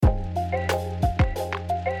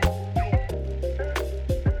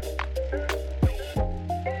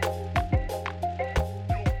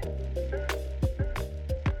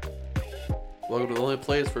Welcome to the only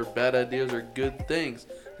place where bad ideas are good things.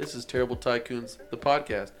 This is Terrible Tycoons, the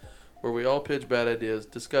podcast, where we all pitch bad ideas,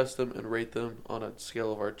 discuss them, and rate them on a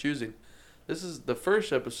scale of our choosing. This is the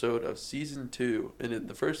first episode of Season 2, and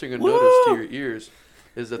the first thing you'll notice to your ears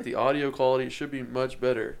is that the audio quality should be much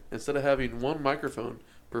better. Instead of having one microphone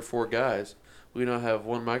per 4 guys, we now have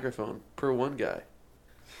one microphone per 1 guy.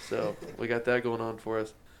 So we got that going on for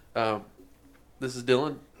us. This is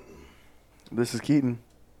Dylan. This is Keaton.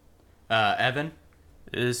 Evan.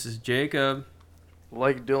 This is Jacob.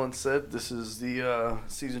 Like Dylan said, this is the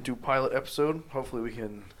season 2 pilot episode. Hopefully we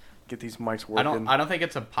can get these mics working. I don't think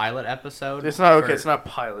it's a pilot episode. It's not okay. It's not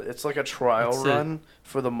pilot. It's like a trial It's run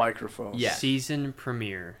for the microphone. Yeah. Season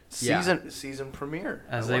premiere. Season premiere.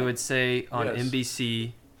 As they would say on Yes.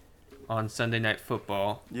 NBC on Sunday Night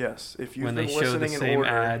Football. Yes. If you've when been they show the listening in same order,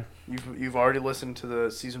 ad. you've already listened to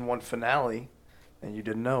the season 1 finale, and you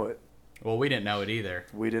didn't know it. Well, we didn't know it either.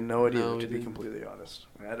 We didn't know it No, either, we to be didn't. completely honest.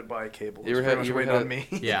 I had to buy a cable. You ever It's had- pretty you much ever waiting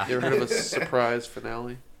on me. Yeah. You ever heard of a surprise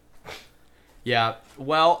finale? Yeah.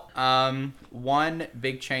 Well, one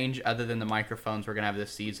big change other than the microphones we're going to have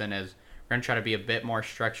this season is we're going to try to be a bit more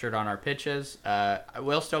structured on our pitches.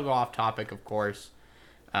 We'll still go off topic, of course,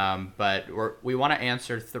 but we want to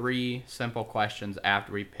answer 3 simple questions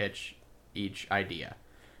after we pitch each idea.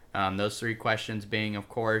 Those 3 questions being, of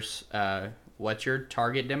course, what's your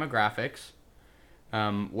target demographics,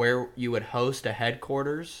 where you would host a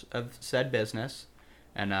headquarters of said business,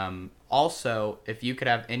 and also, if you could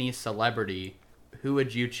have any celebrity, who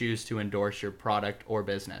would you choose to endorse your product or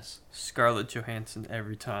business? Scarlett Johansson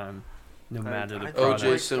every time, no matter the I product.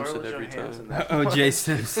 O.J. like Simpson Scarlett every Johansson. time. O.J.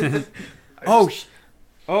 Simpson. I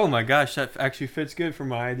Oh my gosh, that actually fits good for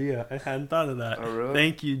my idea. I hadn't thought of that. Oh, really?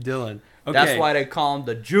 Thank you, Dylan. Okay. That's why they call him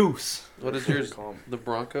the Juice. What is yours? Calm. The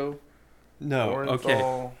Bronco? No, okay.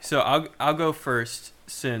 Orenthal. So I'll go first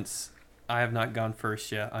since I have not gone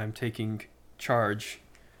first yet. I'm taking charge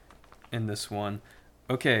in this one.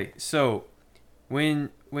 Okay, so when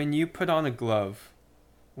you put on a glove,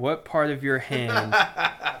 what part of your hand?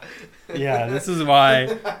 Yeah, this is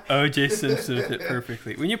why O.J. Simpson fit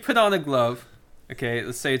perfectly. When you put on a glove, okay,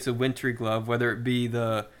 let's say it's a wintry glove, whether it be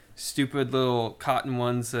the stupid little cotton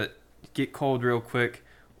ones that get cold real quick,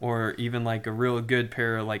 or even like a real good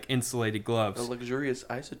pair of like insulated gloves. A luxurious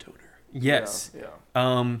isotoner. Yes. Yeah.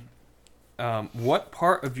 What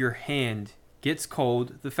part of your hand gets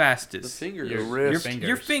cold the fastest? The fingers. Your Your wrist. fingers.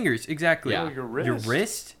 Your fingers, exactly. Yeah. Oh, your wrist. Your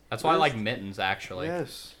wrist? That's why I like mittens, actually.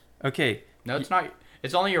 Yes. Okay. No, it's not.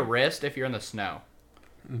 It's only your wrist if you're in the snow.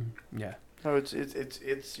 Yeah. No,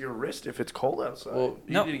 it's your wrist if it's cold outside. Well,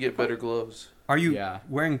 you No. need to get better gloves. Are you Yeah.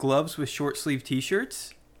 wearing gloves with short sleeve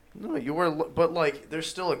t-shirts? No, you wear, but like, there's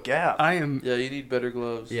still a gap. I am. Yeah, you need better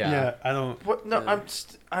gloves. Yeah. I don't. What? No, Yeah.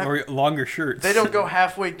 I'm. Or longer shirts. They don't go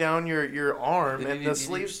halfway down your arm, And and you the need-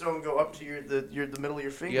 sleeves don't go up to the middle of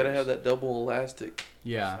your fingers. You gotta have that double elastic.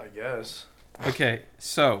 Yeah. I guess. Okay,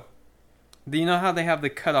 so do you know how they have the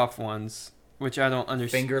cutoff ones, which I don't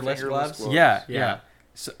understand? Fingerless gloves? gloves. Yeah, Yeah. yeah.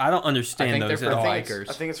 So I don't I understand think those they're at for all. bikers.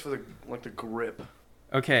 I think it's for the grip.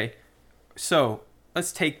 Okay, so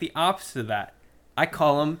let's take the opposite of that. I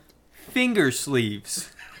call them finger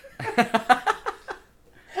sleeves.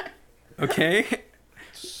 Okay,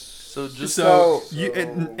 So just so So- you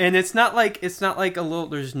and it's not like a little.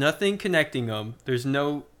 There's nothing connecting them. There's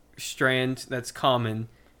no strand that's common.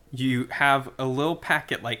 You have a little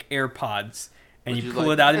packet like AirPods, and Would you you pull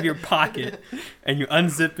like- it out of your pocket, and you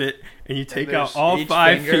unzip it, and you take out there's all each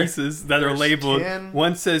 5 finger. pieces that are There's labeled. 10.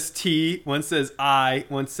 One says T, one says I,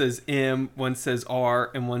 one says M, one says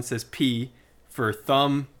R, and one says P for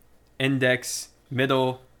thumb, index,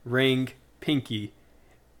 middle, ring, pinky.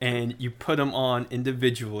 And you put them on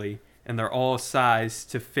individually, and they're all sized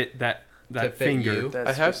to fit that fit finger. you. That's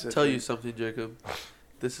I have to tell you specific. something, Jacob.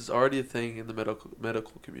 This is already a thing in the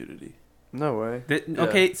medical community. No way. Yeah.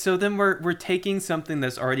 Okay, so then we're taking something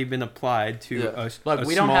that's already been applied to Yeah. a Look,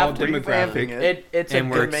 we small don't have to revamping demographic, it. It's and a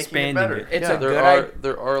we're good. making it expanding better. it. It's Yeah. a good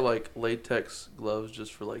There are like latex gloves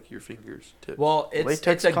just for like your fingers tips. Well, it's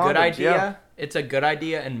Latex a good condoms, idea. yeah. It's a good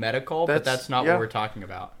idea in medical, but That's- that's not yeah. what we're talking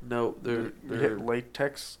about. no, You they're get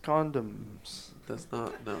latex condoms. that's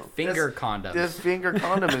not no. Finger condoms. This finger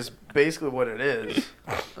condom is basically what it is.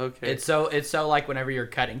 Okay. It's so like whenever you're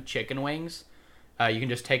cutting chicken wings, you can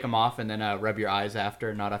just take them off and then rub your eyes after,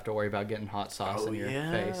 and not have to worry about getting hot sauce in your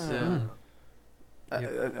face. Yeah.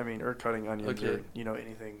 I mean, or cutting onions, Okay. or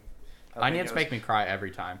anything. I think Onions it make me cry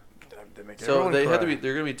every time. They make So everyone they had to cry. be.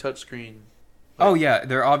 They're gonna be touchscreen. Oh yeah,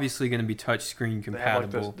 they're obviously going to be touchscreen They have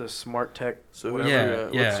compatible. like the smart tech. So whatever. Yeah,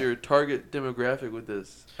 what's yeah. your target demographic with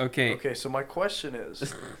this? Okay. Okay, so my question is,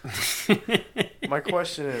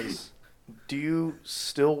 Do you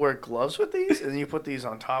still wear gloves with these, and then you put these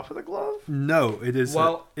on top of the glove? No, it is.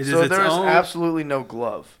 Well, it is So its there's own. absolutely no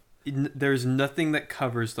glove. There's nothing that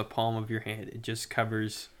covers the palm of your hand. It just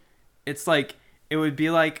covers. It's like it would be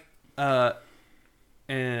like I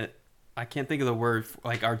can't think of the word.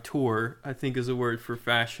 Like Artour, I think is a word for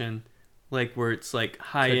fashion, like where it's like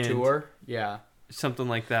high end, Couture? Yeah. something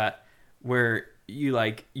like that, where you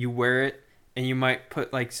wear it and you might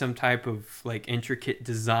put like some type of like intricate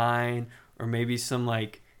design or maybe some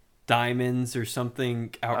like diamonds or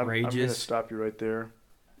something I'm going to outrageous. stop you right there.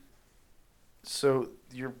 So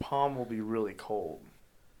your palm will be really cold,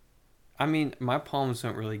 I mean, my palms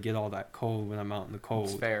don't really get all that cold when I'm out in the It's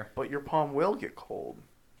cold. fair. but your palm will get cold.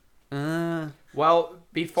 Well,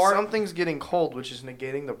 before Something's getting cold, which is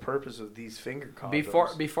negating the purpose of these finger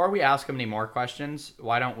condoms. before we ask him any more questions,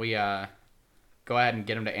 why don't we go ahead and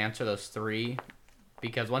get him to answer those 3?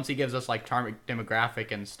 Because once he gives us like target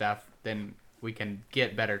demographic and stuff, then we can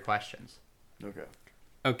get better questions. Okay.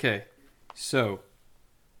 Okay, so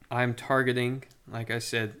I'm targeting, like I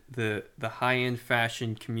said, the high-end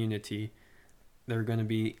fashion community. They're going to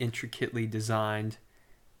be intricately designed,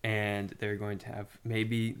 and they're going to have,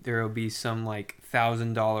 maybe there will be some like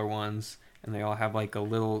 $1,000 ones, and they all have like a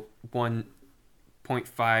little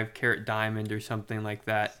 1.5 carat diamond or something like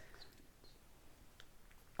that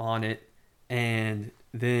on it. And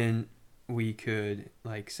then we could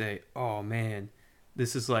like say, oh man,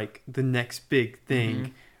 this is like the next big thing.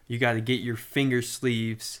 Mhm. You got to get your finger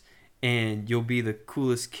sleeves and you'll be the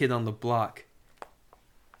coolest kid on the block.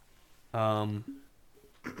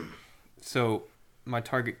 So my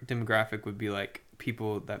target demographic would be like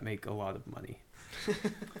people that make a lot of money.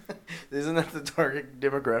 Isn't that the target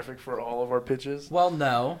demographic for all of our pitches? Well,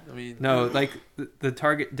 no. I mean, No, like the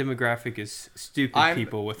target demographic is stupid I'm-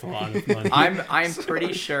 people with a lot of money. I'm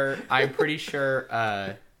pretty sure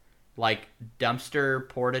like dumpster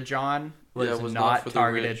porta john was not not for the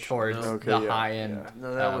targeted rich, towards no. Okay, the yeah, high end yeah.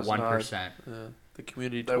 No, that was not. 1%. the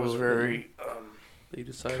community That was toilet very they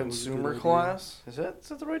decided was a good consumer idea. class. Is that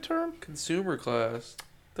the right term? Consumer class.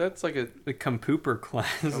 That's like a The compooper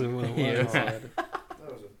class is what it Yeah. was. God.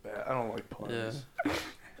 That was a bad. I don't like puns. Yeah.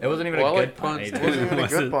 It wasn't even Well, a I good like pun puns It either. wasn't even a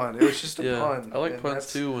Was it? good pun. It was just a Yeah, pun. I like and puns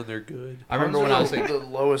that's- too when they're good. I remember puns when are I was the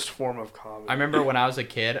lowest form of comedy. I remember when I was a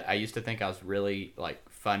kid, I used to think I was really like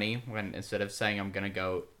funny when instead of saying I'm gonna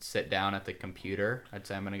go sit down at the computer, I'd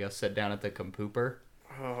say I'm gonna go sit down at the compooper.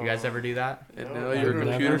 You guys ever do that? And No, now I've you're a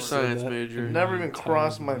never computer said science that. major. It never even Time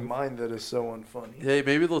crossed my life. mind that is so unfunny. Hey,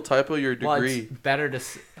 maybe they'll typo your Well, degree. it's better to.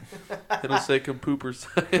 It'll say compooper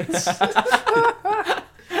science.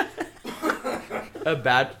 A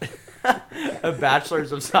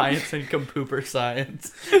bachelor's of science in compooper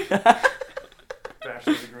science.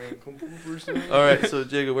 Bachelor's degree in computer science. All right, so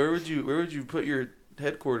Jacob, where would you put your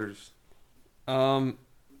headquarters?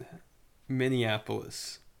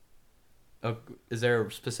 Minneapolis. Oh, is there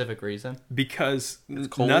a specific reason? Because It's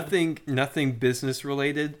cold. nothing business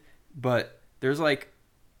related, but there's like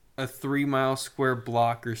a 3-mile square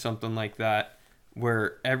block or something like that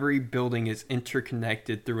where every building is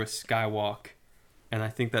interconnected through a skywalk. And I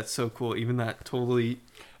think that's so cool. Even that totally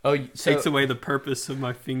Oh, so takes away the purpose of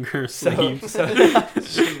my finger so, sleeves. so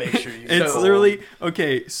Just to make sure you. It's So- literally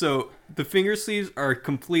okay. So the finger sleeves are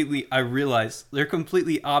completely. I realize they're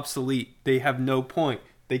completely obsolete. They have no point.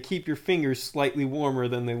 They keep your fingers slightly warmer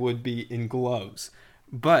than they would be in gloves.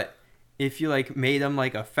 But if you like made them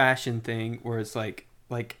like a fashion thing, where it's like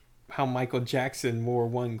how Michael Jackson wore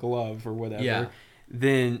one glove or whatever, Yeah.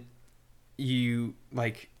 then you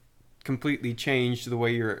like completely change the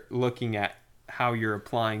way you're looking at how you're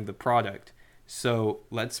applying the product. So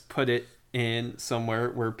let's put it in somewhere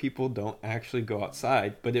where people don't actually go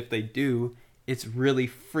outside, but if they do, it's really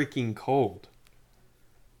freaking cold.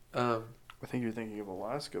 I think you're thinking of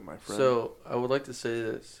Alaska, my friend. So I would like to say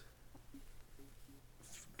this: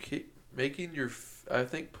 I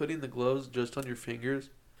think putting the gloves just on your fingers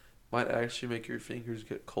might actually make your fingers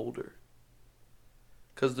get colder.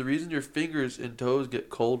 Because the reason your fingers and toes get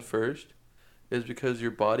cold first is because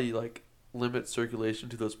your body like limits circulation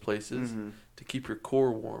to those places Mhm. to keep your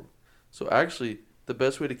core warm. So actually, the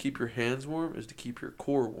best way to keep your hands warm is to keep your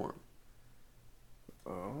core warm.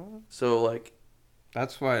 Oh. So like,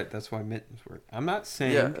 That's why mittens work. I'm not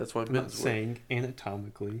saying yeah, that's why I'm not mittens work. saying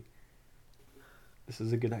anatomically this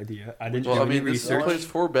is a good idea. I didn't Well, do I any mean, this research. plays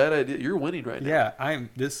 4 bad idea. You're winning right now. Yeah,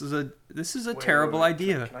 this is a Wait, terrible wait, wait.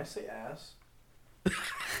 idea. Can I say ass?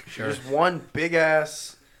 sure. Just one big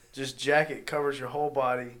ass, just jacket covers your whole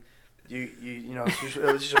body. You know, it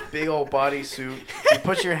was just a big old bodysuit. You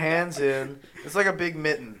put your hands in. It's like a big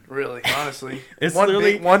mitten, really, honestly. It's one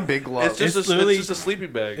literally- big glove. It's just It's a literally-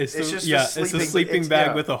 sleeping bag. It's just a it's a sleeping- sleeping it's- bag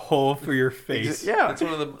yeah. with a hole for your face. Yeah. It's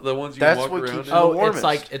one of the ones you That's can walk what around keeps in. you- Oh,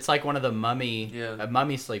 warmest. it's like one of the mummy, Yeah. a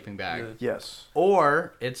mummy sleeping bag. Yeah. Yes.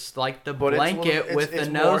 Or it's like the But it's blanket little- with it's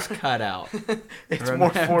the more- nose cut out. It's Remember?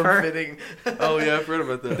 more form fitting. Oh yeah, I've heard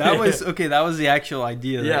about that. That was okay. That was the actual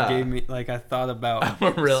idea that Yeah. gave me. Like I thought about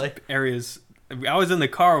Really? areas. I was in the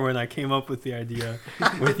car when I came up with the idea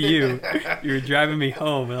with you. You were driving me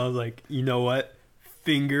home, and I was like, you know what?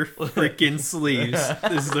 Finger freaking sleeves.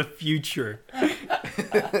 This is the future.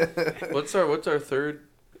 What's our third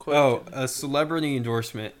question? Oh, a celebrity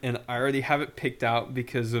endorsement, and I already have it picked out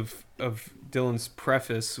because of Dylan's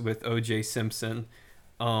preface with O.J. Simpson.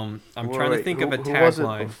 I'm trying to think of a Who was it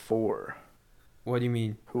tagline. before? What do you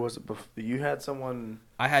mean? Who was it before? You had someone.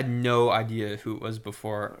 I had no idea who it was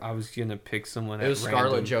before. I was gonna pick someone. It was at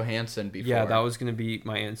Scarlett random. Johansson before. Yeah, that was gonna be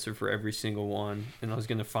my answer for every single one, and I was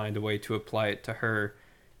gonna find a way to apply it to her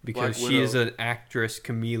because Black she is Widow. an actress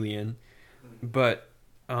chameleon. But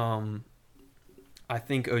I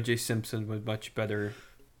think O.J. Simpson would much better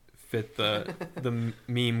fit the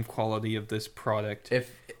meme quality of this product.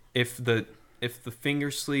 If the finger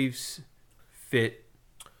sleeves fit.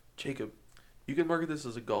 Jacob, you can market this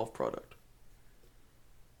as a golf product.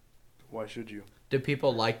 Why should you? Do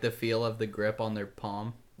people like the feel of the grip on their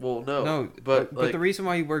palm? Well, no. No, but but the reason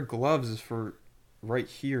why you wear gloves is for right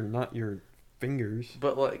here, not your fingers.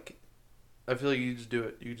 But like, I feel like you just do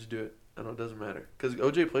it. You just do it. I know it doesn't matter because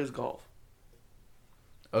OJ plays golf.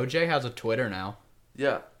 OJ has a Twitter now.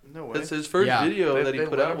 Yeah, No way. it's his first Yeah. video They- that he they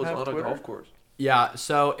put let out him was have on a Twitter? golf course. Yeah,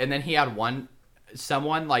 so, and then he had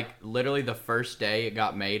someone like literally the first day it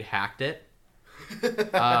got made hacked it.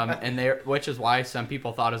 Which is why some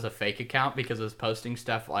people thought it was a fake account because it was posting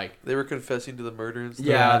stuff like They were confessing to the murder and stuff.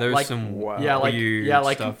 Yeah, there's like- some Wow. weird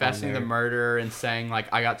like stuff on confessing the there. murder and saying like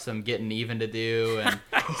I got some getting even to do and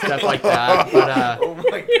stuff like that. But Oh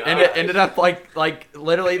my god. and it ended up like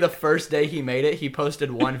literally the first day he made it, he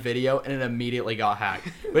posted one video and it immediately got hacked,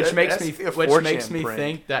 which That makes has me to be a which 4chan makes me prank.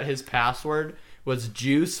 think that his password was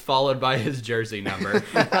juice followed by his jersey number.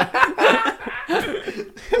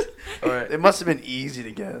 All right. It must have been easy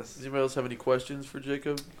to guess. Does anybody else have any questions for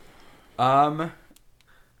Jacob?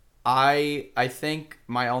 I think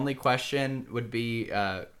my only question would be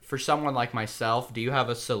for someone like myself, do you have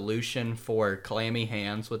a solution for clammy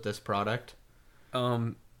hands with this product?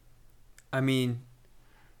 I mean,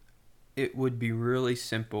 it would be really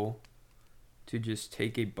simple to just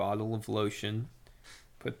take a bottle of lotion,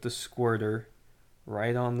 put the squirter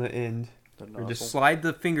right on the end, or just slide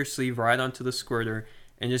the finger sleeve right onto the squirter,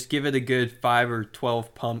 and just give it a good 5 or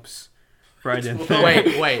 12 pumps right in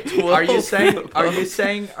there. Wait. Are you saying Of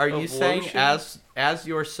lotion? as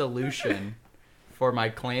your solution for my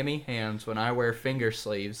clammy hands when I wear finger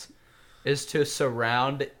sleeves is to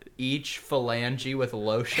surround each phalange with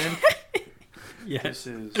lotion? Yes. This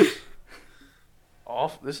is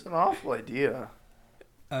off. This is an awful idea.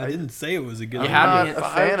 I didn't say it was a good You idea. had I'm me- not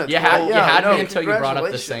a fan of you had- 12. you had no, me until you brought up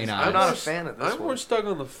the congratulations. St. I'm Ives. not a fan of this I'm one. more stuck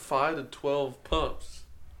on the 5 to 12 pumps.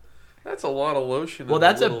 That's a lot of lotion. Well, in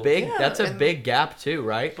that's a little- big Yeah, that's a and- big gap too,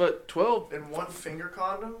 right? But 12. And one finger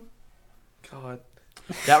condom? God.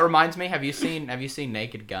 That reminds me, have you seen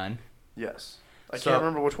Naked Gun? Yes. I So- can't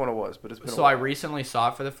remember which one it was, but it's been a So while. I recently saw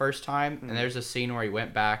it for the first time, Mhm. and there's a scene where he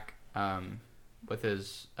went back with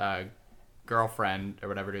his girlfriend or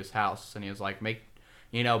whatever to his house, and he was like,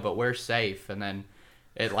 but we're safe. And then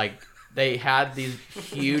it like they had these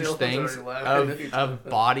huge Dylan's things already laughing. of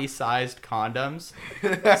body-sized condoms,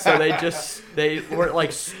 so they were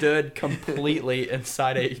like stood completely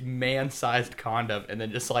inside a man-sized condom, and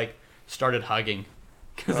then just like started hugging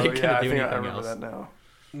because Oh, they couldn't yeah, I do think I anything remember else. that now.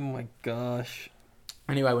 Oh my gosh.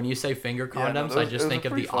 Anyway, when you say finger Yeah, no, condoms, those- I just those think are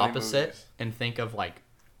of pretty the funny opposite movies. and think of like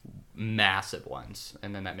massive ones,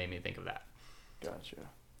 and then that made me think of that. Gotcha.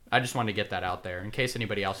 I just wanted to get that out there in case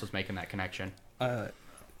anybody else was making that connection.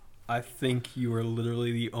 I think you are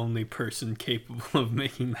literally the only person capable of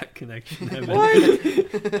making that connection.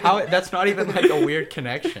 Evan. How? That's not even like a weird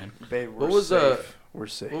connection. Babe, we're What was, safe. We're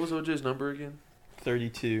safe. What was OJ's number again?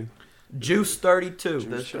 32. Juice 32.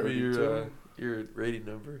 That should be 32. your rating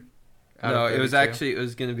number. Out No, of it was 32.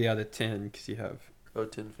 going to be out of 10 because you have Oh,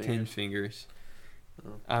 10 fingers. 10 fingers.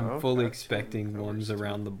 Oh. I'm Oh, fully that's expecting 10 ones hours.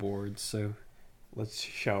 around the board, so let's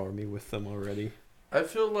shower me with them already. I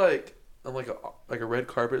feel like on like a red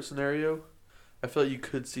carpet scenario, I feel like you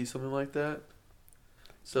could see something like that.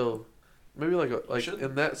 So maybe like Should-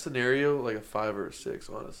 in that scenario, like a 5 or a 6,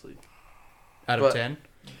 honestly. Out of but- 10.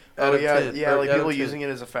 Oh, yeah, like out of people 10. using it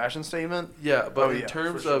as a fashion statement. Yeah, but Oh, in yeah,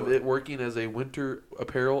 terms for of sure. it working as a winter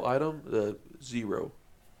apparel item, 0.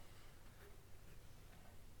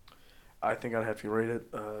 I think I'd have to rate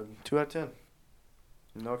it 2 out of 10.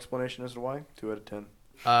 No explanation as to why. 2 out of 10.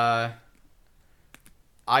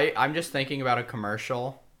 I'm just thinking about a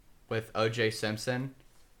commercial with O.J. Simpson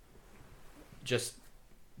just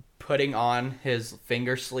putting on his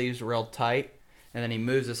finger sleeves real tight, and then he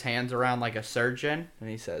moves his hands around like a surgeon, and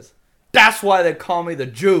he says, "That's why they call me the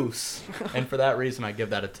Juice." And for that reason, I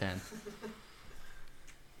give that a 10.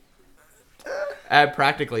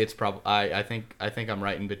 Practically, it's probably I think I'm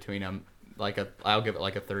right in between them. I'll give it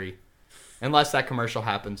like a 3, unless that commercial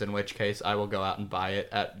happens, in which case I will go out and buy it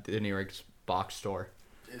at the nearest box store.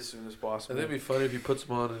 As soon as I possible. think it'd be funny if he puts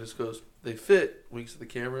them on and just goes, they fit, winks at the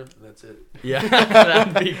camera, and that's it. Yeah,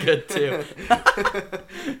 that'd be good too.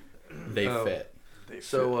 They fit.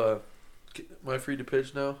 So, am I free to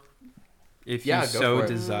pitch now? If Yeah, you go so for it.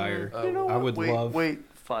 desire. You know I what? would love- Wait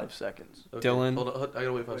 5 seconds. Okay, Dylan. Hold on, I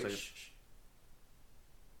gotta wait 5 Wait, seconds. shh.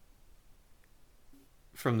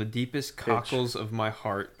 From the deepest cockles of my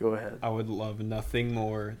heart, Go ahead. I would love nothing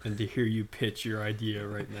more than to hear you pitch your idea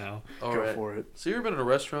right now. All Go right. for it. So you ever been in a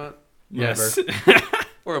restaurant Yes.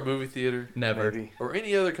 or a movie theater Never. Maybe. or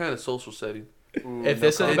any other kind of social setting, Ooh, If no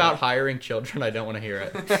this is comment. about hiring children, I don't want to hear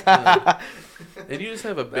it. and you just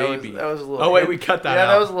have a That was, baby, that was a little Oh wait, hint. we cut that Yeah, out.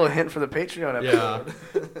 that was a little hint for the Patreon Yeah.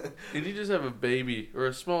 episode. and you just have a baby or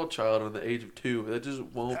a small child on the age of 2 that just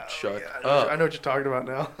won't shut Yeah, I know up. what you're talking about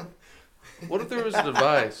now. What if there was a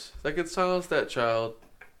device that could silence that child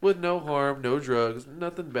with no harm, no drugs,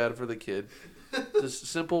 nothing bad for the kid? Just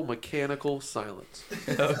simple mechanical silence.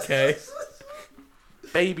 Okay.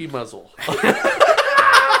 Baby muzzle.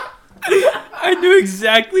 I knew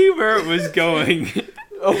exactly where it was going.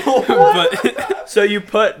 But So you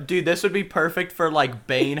put, dude, this would be perfect for like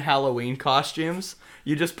Bane Halloween costumes.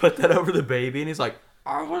 You just put that over the baby, and he's like,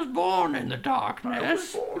 "I was born in the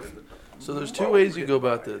darkness." So there's 2 ways you go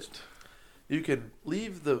about this. You can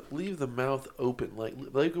leave the mouth open, like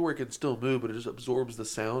where it can still move, but it just absorbs the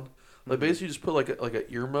sound. Like basically, you just put like a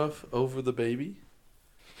earmuff over the baby.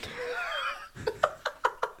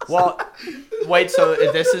 Well, wait. So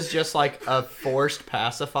this is just like a forced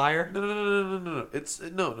pacifier? No. It's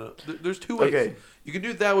no. There's 2 ways. Okay. You can do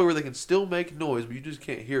it that way where they can still make noise, but you just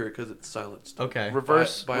can't hear it because it's silenced. Okay.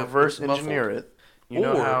 Reverse By- reverse it's muffled. engineer it. You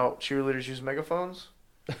know Or- how cheerleaders use megaphones?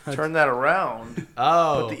 Turn that around.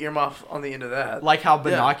 Oh, Put the earmuff on the end of that. like how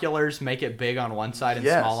binoculars make it big on one side and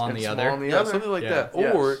Yes, small on and the small other. on the Yeah, other. something like Yeah. that.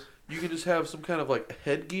 Yes. Or you can just have some kind of like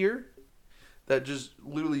headgear that just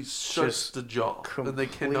literally shuts Just the jaw, and they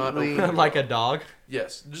cannot completely- open. Like a dog.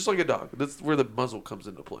 Yes, just like a dog. That's where the muzzle comes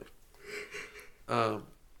into play.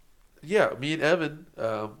 Yeah, me and Evan,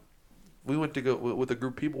 we went to go with a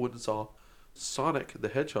group of people. Went and saw Sonic the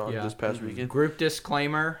Hedgehog Yeah. this past weekend. Group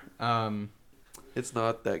disclaimer. It's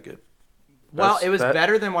not that good. Well, That's- it was that-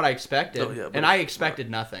 better than what I expected, Oh, yeah, but and I it's expected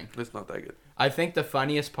nothing. It's not that good. I think the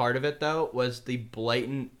funniest part of it though was the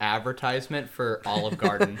blatant advertisement for Olive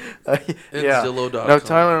Garden. And yeah. Zillow.com. No,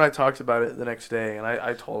 Tyler and I talked about it the next day, and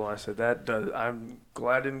I told him, I said, I'm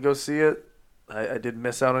glad I didn't go see it. I did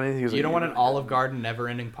miss out on anything. He was You like, don't want an Olive Garden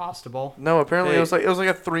never-ending possible. No, apparently Hey. it was like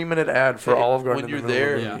a 3-minute ad for Hey, Olive Garden. When in you're the middle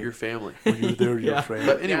there, of the Yeah. movie. your family. When you're there, you're Yeah. friend.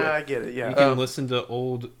 But anyway. Yeah, I get it. you Yeah. can listen to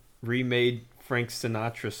old remade Frank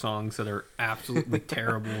Sinatra songs that are absolutely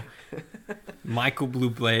terrible. Michael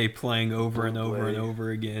Bublé playing over and over and Bublé. over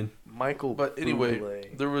again. Michael. But anyway,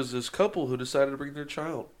 Bublé. there was this couple who decided to bring their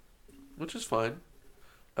child, which is fine.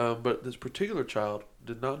 But this particular child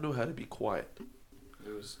did not know how to be quiet.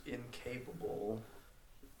 It was incapable.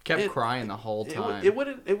 Kept It- crying the whole time. It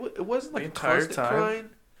wasn't like The entire constant time? crying.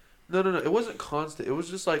 No. It wasn't constant. It was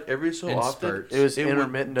just like every so In often. spurts. It was It would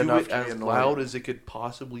intermittent do enough it to be as annoying. loud as it could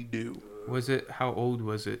possibly do. Was it? How old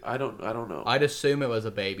was it? I don't know. I'd assume it was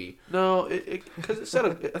a baby. No, because it said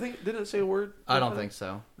I think didn't it say a word? I don't think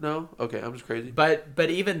so. No. Okay, I'm just crazy. But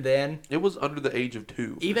even then, It was under the age of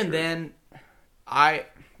 2. for even sure. then,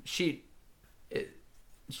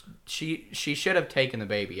 she should have taken the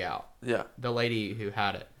baby out. Yeah, The lady who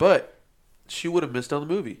had it. but she would have missed on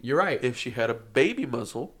the movie. You're right. If she had a baby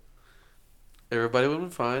muzzle, everybody would have been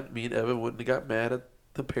fine. Me and Evan wouldn't have got mad at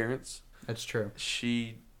the parents. That's true.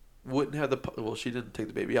 She wouldn't have well, she didn't take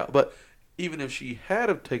the baby out, but even if she had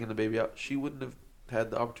have taken the baby out, she wouldn't have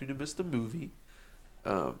had the opportunity to miss the movie.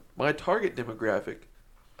 My target demographic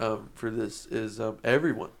for this is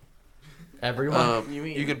everyone. Everyone. You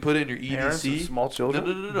mean you can put in your parents of EDC. small No, children?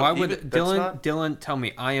 no, no, no. Why would Even- Dylan tell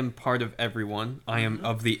me I am part of everyone? I am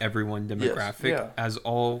of the everyone demographic, Yeah. as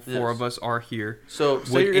all four Yes. of us are here. so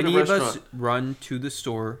say Would you're in a any of restaurant. us run to the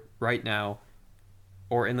store right now,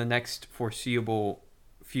 or in the next foreseeable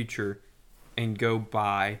future, and go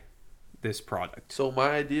buy this product? So my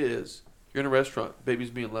idea is, you're in a restaurant, baby's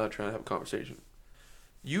being loud, trying to have a conversation.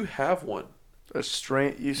 You have one. A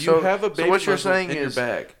strain. You So have a baby so what you're muzzle saying in is, your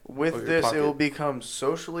bag with or your this, it pocket. will become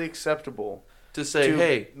socially acceptable to say, to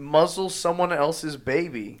hey, muzzle someone else's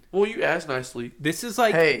baby. well, you ask nicely. This is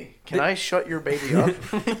like Hey, can I shut your baby up?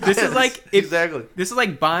 this is like if, Exactly. this is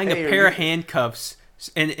like buying Hey, a are pair of you- handcuffs.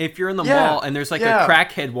 And if you're in the Yeah, mall and there's like yeah. a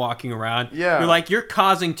crackhead walking around, Yeah. you're like, you're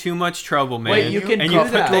causing too much trouble, man. Wait, you can and do you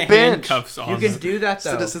put that. the Go binge. handcuffs on. You can them. do that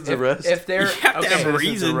though. Citizens if, arrest. If they're You have to have a okay.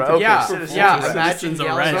 reason. arrest. Okay, yeah, citizens yeah. arrest. Imagine Citizens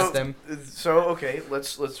yelling arrest. at them. So okay,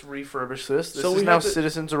 let's refurbish this. This So is we now have to-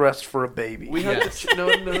 citizens arrest for a baby. We have Yes. to no.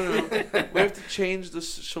 We have to change the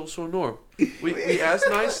social norm. We ask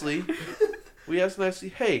nicely. We ask nicely.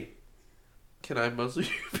 Hey, can I muzzle you?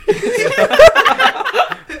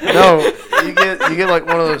 No, you get like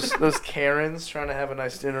one of those Karens trying to have a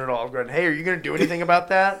nice dinner at Olive Garden. Hey, are you gonna do anything about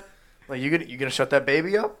that? Like you gonna shut that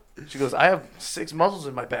baby up? She goes, I have 6 muzzles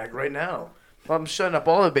in my bag right now. I'm shutting up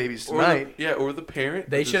all the babies tonight. Or the parent.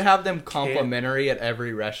 They that should just have them complimentary at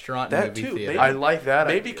every restaurant and That movie too, theater. maybe. I like that.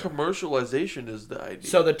 Maybe idea. commercialization is the idea.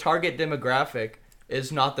 So the target demographic is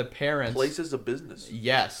not the parents. places of business.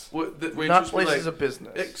 Yes. What, the not waitress be places like, of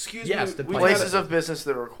business. Excuse Yes, me. the we Places had of business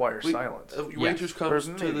that require we- silence. a waitress comes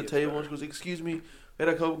Person to the idiots table better. and she goes, "Excuse me, we had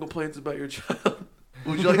a couple complaints about your child.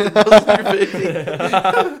 Would you like to muzzle your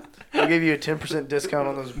baby? We'll give you a 10% discount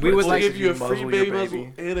on those. We would We'll like give you a muzzle free your baby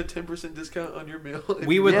muzzle and a 10% discount on your meal. if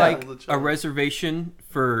We you would Yeah. like muzzle the a child." reservation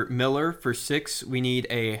for Miller for 6. We need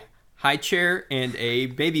a high chair and a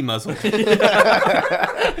baby muzzle.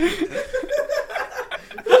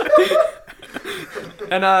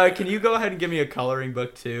 And can you go ahead and give me a coloring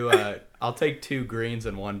book too? I'll take 2 greens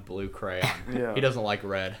and 1 blue crayon. Yeah. He doesn't like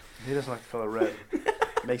red. He doesn't like the color red.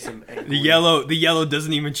 Makes him angry. The yellow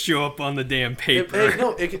doesn't even show up on the damn paper. Hey,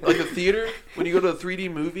 no, like a theater when you go to a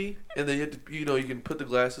 3D movie and they have to, you can put the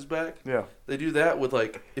glasses back. Yeah. They do that with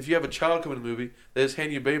like if you have a child come in the movie, they just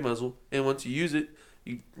hand you a baby muzzle, and once you use it,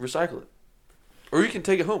 you recycle it, or you can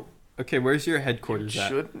take it home. Okay, where's your headquarters at?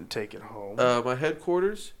 Shouldn't take it home. My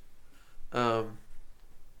headquarters,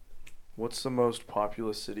 What's the most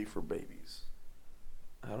populous city for babies?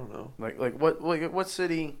 I don't know, Like what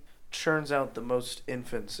city churns out the most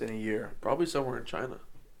infants in a year? probably somewhere in China.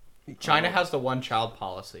 China has the 1-child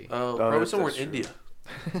policy. Probably that's somewhere in true.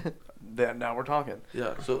 India. That now we're talking.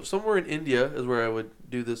 Yeah, so somewhere in India is where I would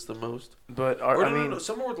do this the most. But Or I mean, no,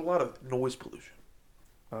 somewhere with a lot of noise pollution.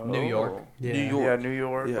 New York. Yeah. New York. Yeah, New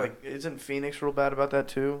York. Yeah. Like, isn't Phoenix real bad about that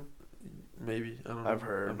too? Maybe I don't know. I've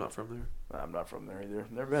heard. I'm not from there. I'm not from there either.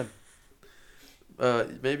 Never been.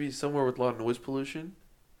 Maybe somewhere with a lot of noise pollution.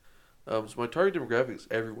 So my target demographic is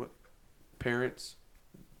everyone: parents,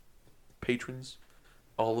 patrons,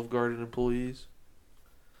 Olive Garden employees.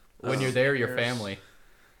 When you're there, your There's- family.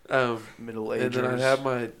 Middle And agers. then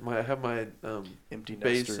I have my empty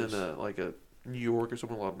base nesters. in like a New York or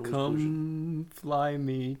something. A lot of noise pollution. Come fly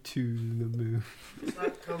me to the moon. It's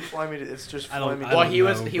not come fly me. It's just I fly don't- me. I to- Well, don't he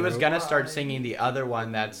was know, bro. gonna start singing the other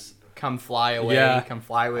one that's "Come Fly Away, Yeah. Come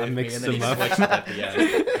Fly Away I with Me," mixed and then he them up. switched it at the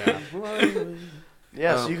end. Yeah.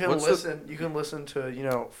 Yeah, so you can what's the- listen. You can listen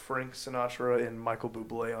to Frank Sinatra and Michael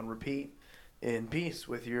Bublé on repeat in peace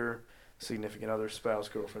with your significant other, spouse,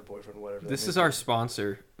 girlfriend, boyfriend, whatever. This that is may our be.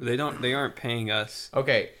 sponsor. They aren't paying us.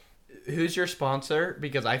 Okay, who's your sponsor?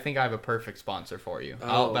 Because I think I have a perfect sponsor for you.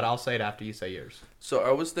 Oh. But I'll say it after you say yours. So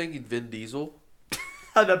I was thinking Vin Diesel.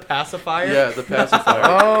 The pacifier. Yeah, the pacifier.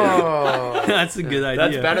 Oh, That's a good idea.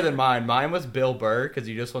 That's better than mine. Mine was Bill Burr because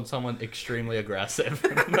you just want someone extremely aggressive.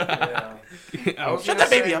 yeah. I was Shut gonna that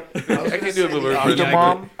baby say- up. I was I gonna can do say it, the but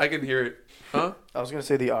Octomom. I can hear it. Huh? I was gonna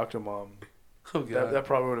say the Octomom. Oh That, god. that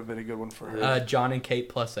probably would have been a good one for her. John and Kate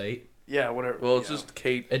 +8. Yeah, whatever. Well, it's yeah. just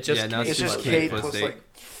Kate, It's just Yeah, no, Kate It's just plus Kate eight. plus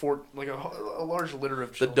Plus like a large litter of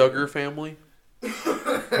the children. Duggar family.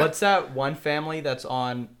 What's that one family that's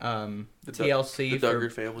on The TLC The for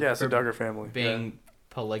Duggar family. Yeah, it's the for Duggar family. being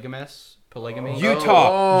polygamous? Polygamy? You-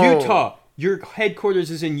 Utah. Oh. Utah. Your headquarters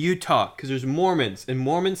is in Utah because there's Mormons, and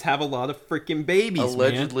Mormons have a lot of freaking babies,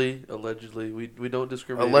 man. Allegedly, we don't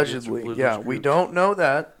discriminate. against Allegedly, religious yeah, we groups. don't know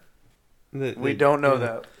that. We don't know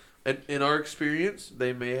that. And in our experience,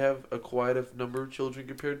 they may have quite a number of children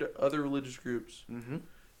compared to other religious groups. Mm-hmm.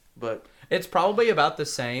 But It's probably about the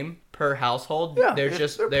same per household. Yeah,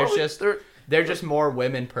 There's they're just They're just more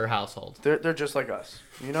women per household. They're just like us,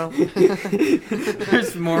 you know.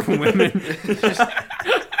 There's more women.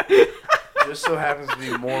 Just so happens to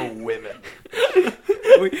be more women.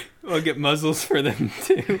 We'll get muzzles for them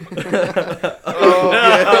too.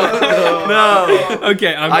 No.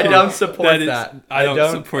 Okay, I don't support is- that. I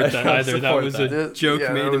don't support I that don't either. That support was that. a joke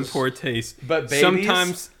Yeah, made that in was- poor taste. But babies,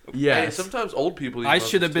 Sometimes yes. Hey, sometimes old people. Use I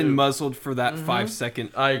should have muzzles, been too. muzzled for that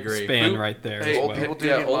 5-second I agree. span Oop. right there. Hey, as old well. people do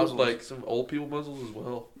yeah, get old, muzzles. like some old people muzzles as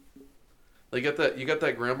well. Like you got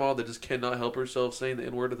that grandma that just cannot help herself saying the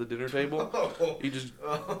N word at the dinner table. You just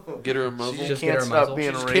get her a muzzle. She Just can't get her stop muzzle. being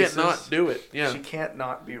She just racist. can't not do it. Yeah. She can't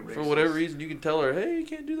not be racist. For whatever reason, you can tell her, "Hey, you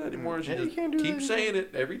can't do that anymore." And she Yeah, you just can't do that keeps saying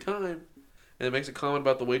it every time, and it makes a comment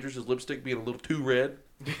about the waitress's lipstick being a little too red.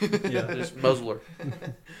 Yeah. Just muzzle her.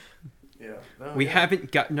 Yeah. No, We yeah.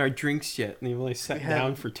 haven't gotten our drinks yet, and they only sat We down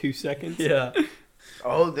haven't. for 2 seconds. Yeah.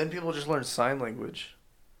 Oh, then people just learn sign language.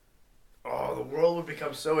 Oh, the world would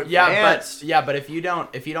become so Yeah, advanced. but if you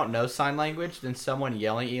don't know sign language, then someone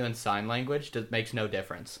yelling at you in sign language makes no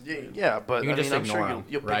difference. Yeah, but You can I just mean, I'm sure ignore you'll, 'em,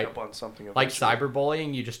 you'll pick right? up on something. Like eventually.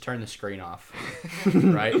 cyberbullying, you just turn the screen off,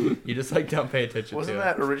 right? You just like don't pay attention Wasn't to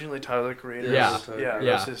that it. originally Tyler the Creator? Yeah. Yeah, Yeah.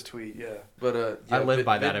 that's his tweet. Yeah, But I live Vin-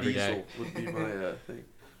 by that Vin every Diesel day. would be my thing.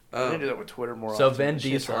 I need to do that with Twitter more. So often. Vin Just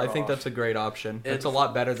get Diesel, I turned think off. that's a great option. And It's a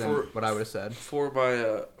lot better than for- what I would have said. for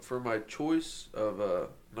my choice of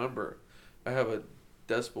number, I have a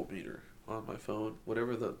decibel meter on my phone.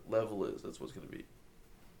 Whatever the level is, that's what's gonna be.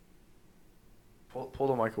 Pull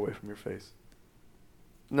the mic away from your face.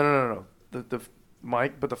 No. The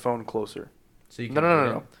mic, but the phone closer. So you No, can no, hear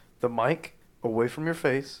no, it. no. The mic away from your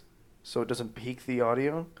face, so it doesn't peak the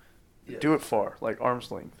audio. Yeah. Do it far, like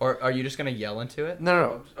arm's length. Or are you just gonna yell into it?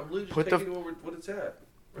 No. I'm literally just Put the- taking over what it's at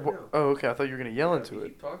right Wha- now. Oh, okay. I thought you were gonna yell Yeah, into if you it.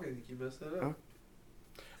 keep talking, I think you messed that up. Oh.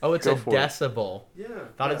 Oh, it's Go a for it. decibel. Yeah.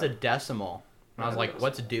 Thought it's a Yeah. decimal. And I was like,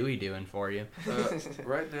 what's Dewey doing for you?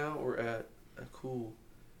 Right now we're at a cool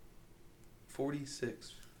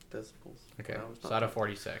 46 decibels. Okay, No, it's so not out of that.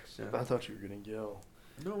 46. Yeah. I thought you were gonna yell.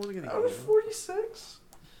 No, I'm gonna Out of 46,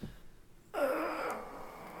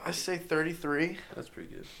 I say 33. That's pretty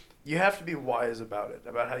good. You have to be wise about it,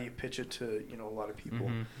 about how you pitch it to a lot of people,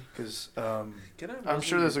 Mhm. because Can I I'm muzzle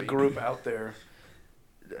sure there's a your group baby? out there.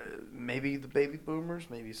 Maybe the baby boomers,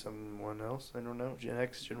 maybe someone else. I don't know, Gen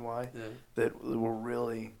X, Gen Y, Yeah. that will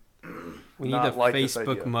really. We need not a like this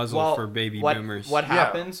Facebook idea. muzzle for baby boomers. What Yeah.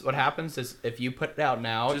 happens? What happens is if you put it out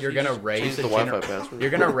now, Just- you're you gonna just raise change a the Wi-Fi password.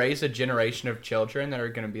 you're gonna raise a generation of children that are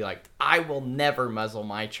gonna be like, I will never muzzle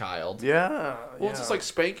my child. Yeah. Well, it's just like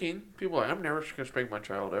spanking. People are like, I'm never gonna spank my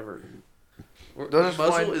child ever. They'll just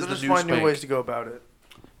Muzzle find, is they'll the just new find new spank. ways to go about it.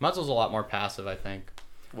 Muzzle's a lot more passive, I think.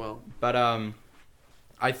 Well, But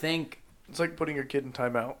I think It's like putting your kid in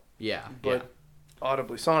timeout, yeah, but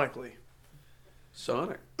audibly, sonically.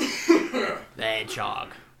 Sonic. the hedgehog.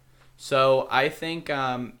 So I think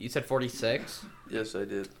you said 46. Yes, I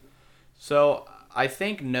did. So I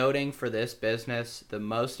think noting for this business, the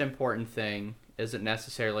most important thing isn't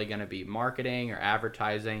necessarily going to be marketing or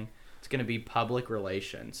advertising. It's going to be public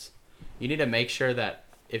relations. You need to make sure that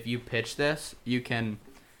if you pitch this, you can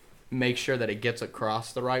make sure that it gets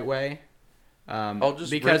across the right way.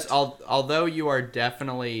 Because although you are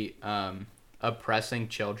definitely oppressing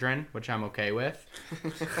children, which I'm okay with,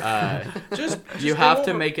 you have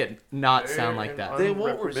to make it not sound like that. They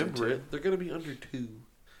won't remember Unrepresented. it. They're gonna be under 2,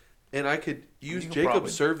 and I could use can Jacob's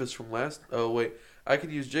probably- service from last. Oh wait, I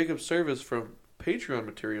could use Jacob's service from Patreon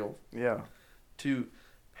material Yeah. to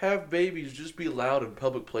have babies just be loud in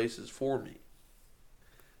public places for me,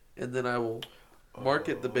 and then I will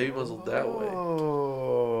market the baby muzzle that way.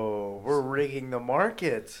 Oh, we're rigging the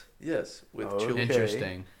market. Yes, with Okay. children.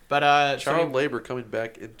 Interesting. But Child labor coming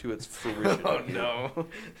back into its fruition. Oh no.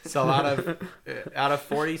 so out of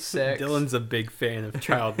 46, Dylan's a big fan of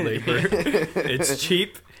child labor. It's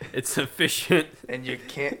cheap, it's efficient. And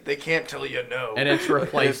they can't tell you no. and it's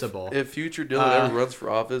replaceable. If future Dylan ever runs for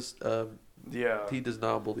office, yeah. he does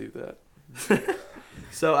not believe that.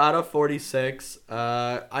 So out of 46,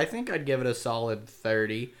 I think I'd give it a solid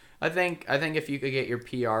 30. I think if you could get your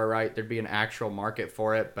PR right, there'd be an actual market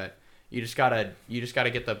for it, but you just gotta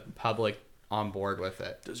get the public on board with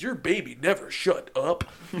it. Does your baby never shut up?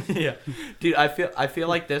 Yeah, dude, I feel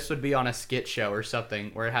like this would be on a skit show or something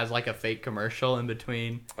where it has like a fake commercial in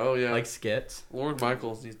between, Oh yeah, like skits. Lauren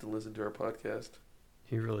Michaels needs to listen to our podcast.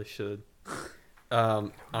 He really should.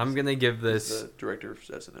 I'm gonna give He's this the director of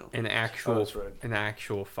SNL. an actual that's right. an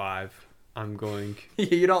actual 5. I'm going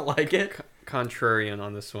You don't like it? contrarian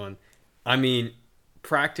on this one. I mean,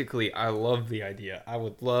 practically, I love the idea. I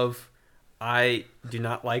would love I do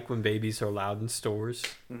not like when babies are loud in stores.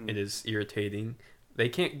 Mhm. It is irritating. They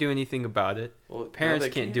can't do anything about it. Well, Parents now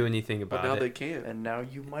they can't do anything But about now it. they can. And now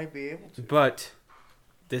you might be able to. But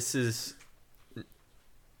this is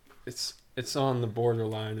it's on the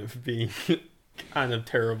borderline of being kind of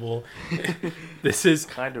terrible. This is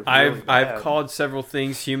Kind of really I've bad. called several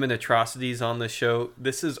things human atrocities on the show.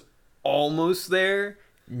 This is almost there,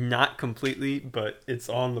 not completely, but it's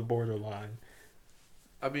on the borderline.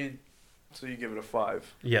 I mean, So you give it a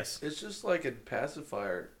 5. Yes. it's just like a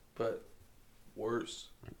pacifier, but worse.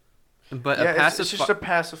 But Yeah, a it's just a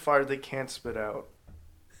pacifier they can't spit out.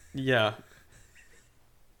 Yeah.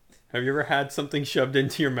 Have you ever had something shoved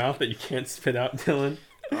into your mouth that you can't spit out, Dylan?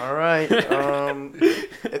 All right.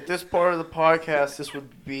 At this part of the podcast, this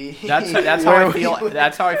would be. That's how I feel.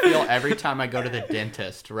 That's how I feel every time I go to the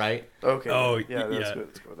dentist, right? Okay. Oh, yeah, that's yeah. good.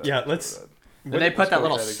 Let's go with that. Yeah, Let's go let's- with that. Then they put Let's that go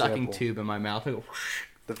little with that sucking example. tube in my mouth. I go,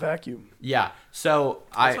 The vacuum. yeah. So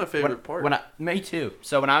That's my favorite when, part. When me too.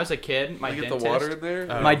 So when I was a kid, my You get dentist, the water in there.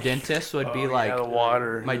 Oh. my dentist would be Oh, like, yeah, the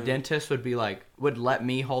water. my dentist would be like, would let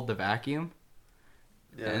me hold the vacuum,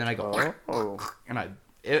 Yeah. and then I go, Oh. and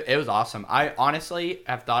it was awesome. I honestly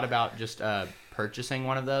have thought about just purchasing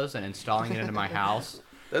one of those and installing it into my house.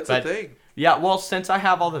 That's but- the thing. Yeah, well, since I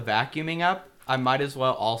have all the vacuuming up, I might as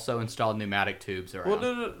well also install pneumatic tubes around.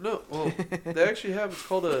 Well, no. Well, they actually have. It's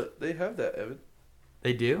called a. They have that, Evan.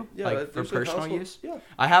 They do? Yeah, like that- for there's a personal household- use? Yeah.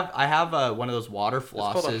 I have one of those water It's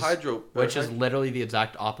called a flosses, hydro. which is literally the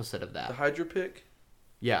exact opposite of the that. hydro pick.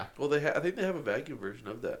 Yeah, Well, they. I think they have a vacuum version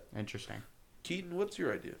of that. interesting. Keaton, what's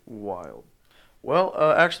your idea? Wild. Well,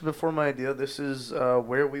 actually, before my idea, this is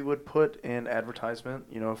where we would put an advertisement.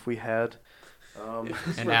 You know, if we had. An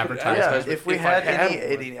Yeah, advertisement. if we If I had had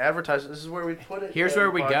any advertisement, this is where we'd put it. Here's in where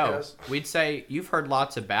the we go. podcast. We'd say, you've heard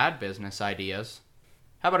lots of bad business ideas.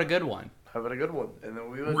 How about a good one? How about a good one? And then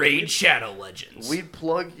we would Raid Shadow Legends. We'd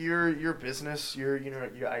plug your business, your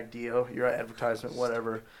idea, your advertisement,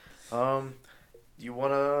 whatever. You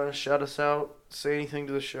want to shout us out, say anything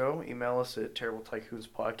to the show, email us at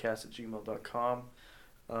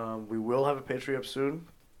terribletycoonspodcast@gmail.com. We will have a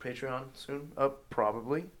Patreon soon up,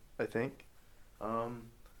 probably, I think.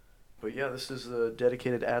 But yeah, this is a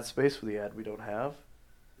dedicated ad space for the ad we don't have.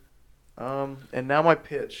 And now my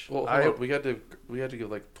pitch. Well, hold on. We had to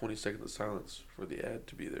give like 20 seconds of silence for the ad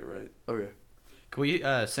to be there, right? Okay. Can we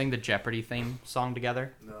sing the Jeopardy theme song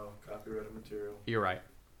together? No, copyrighted material. You're right.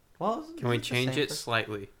 Well, Can we change it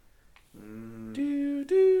slightly? Mm. Do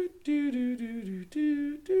do do do do do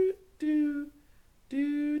do do do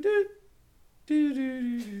do do do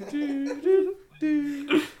do do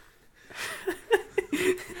do.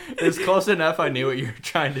 It was close enough. I knew what you were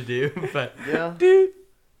trying to do, but Yeah. Do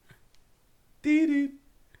do do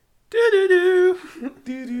Do do do.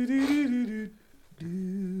 do do do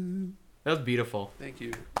do. that was beautiful. Thank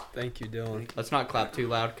you. Thank you, Dylan. Let's not clap too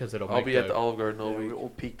loud because it'll. I'll make be at the Olive Garden all Yeah, week. we'll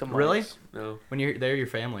peak the mics. Really? No, when you're there, your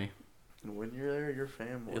family. And when you're there, your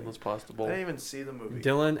family. endless pasta I bowl. didn't even see the movie.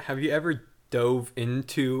 Dylan, have you ever dove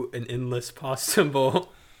into an endless pasta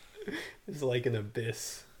bowl? It's like an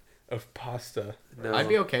abyss of pasta. No. I'd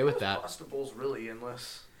be okay with that. Pasta bowl's really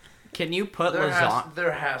endless. Can you put There lasagna?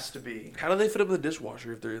 there has to be. How do they fit them in the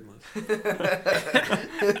dishwasher if they're endless?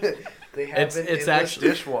 They have It's- an it's endless actually-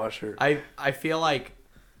 dishwasher. I feel like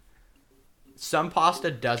some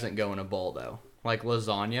pasta doesn't go in a bowl though. Like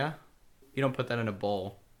lasagna, you don't put that in a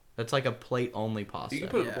bowl. That's like a plate only pasta. You can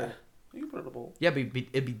put it in a Yeah. bowl. You can put it in a bowl. Yeah, but it'd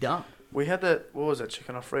be dumb. We had that. What was that?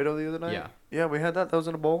 Chicken Alfredo the other night. Yeah. Yeah, we had that. That was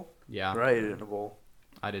in a bowl. Yeah, Or I ate it in a bowl.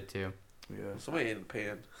 I did too. Yeah. Somebody ate in a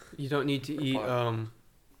pan. You don't need to eat pot.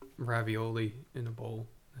 ravioli in a bowl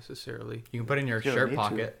necessarily. You can put it in your You don't shirt need to.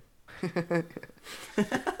 pocket.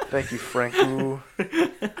 Thank you, Franku.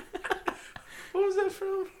 What was that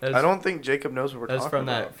from? That's, I don't think Jacob knows what we're that's talking from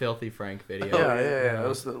about. that Filthy Frank video. Yeah, Oh, yeah, yeah. yeah. That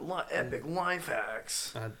was the epic life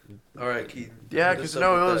hacks. All right, Keaton. Yeah, Hit because us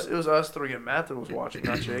up no, with it was us three and Matt that was watching,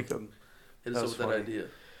 not Jacob. Hit that us was up with that funny. idea.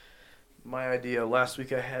 My idea last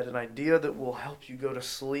week, I had an idea that will help you go to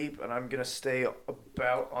sleep, and I'm gonna stay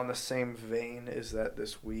about on the same vein as that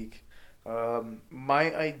this week.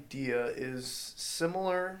 My idea is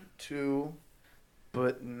similar to,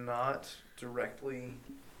 but not directly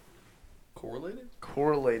Correlated?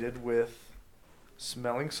 correlated with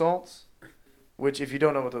smelling salts. Which, if you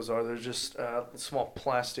don't know what those are, they're just small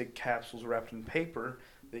plastic capsules wrapped in paper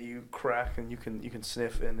that you crack and you can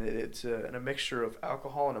sniff, and it's a mixture of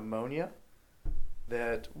alcohol and ammonia.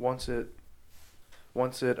 That once it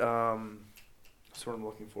that's what I'm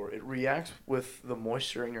looking for. It reacts with the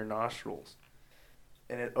moisture in your nostrils,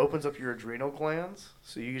 and it opens up your adrenal glands,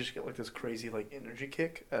 so you just get like this crazy like energy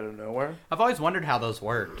kick out of nowhere. I've always wondered how those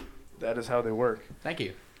work. that is how they work. Thank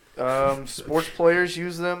you. Sports players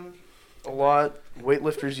use them a lot.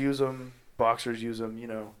 Weightlifters use them. Boxers use them.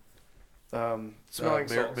 Smelling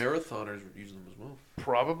salts. Marathoners use them as well.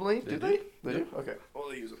 Probably. They Do do. they? They Yeah. do? Okay. Well,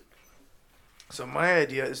 they use them. So my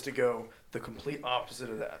idea is to go the complete opposite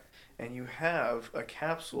of that. And you have a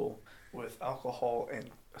capsule with alcohol and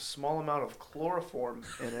a small amount of chloroform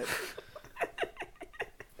in it.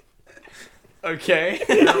 Okay.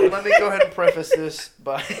 Now, let me go ahead and preface this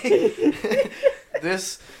by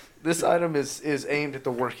this item is aimed at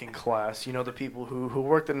the working class. You know, the people who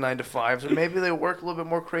work the 9 to 5s, or maybe they work a little bit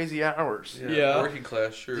more crazy hours. Yeah. Working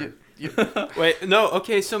class, sure. Wait, no.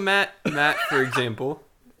 Okay, so Matt, for example,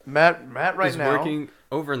 Matt right is now working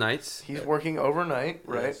overnights. he's working overnight,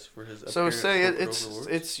 right? Yes, for his So appearance say for it's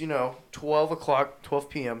Overlords. 12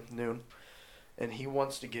 p.m. noon, and he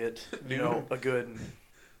wants to get a good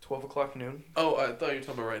 12 o'clock noon. Oh, I thought you were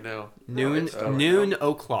talking about right now. Noon it's not right noon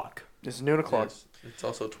o'clock. It's noon o'clock. Yes. It's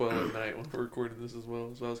also 12 at night when we're recording this as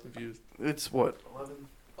well, so I was confused. It's what 11?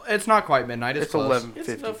 It's not quite midnight. It's close. 11:50. It's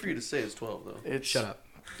enough for you to say it's 12, though. It's Shut up.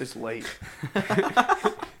 It's late.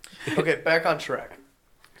 Okay, back on track.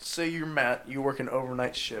 Say you're Matt. You work an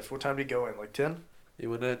overnight shift. What time do you go in? Like 10? He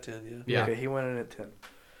went at 10, Yeah. Okay, he went in at 10.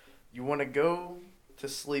 You want to go to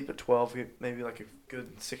sleep at 12, get maybe like a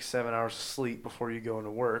good 6-7 hours of sleep before you go into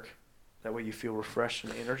work. That way you feel refreshed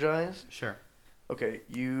and energized. Sure. Okay,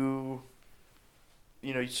 you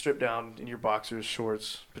strip down in your boxers,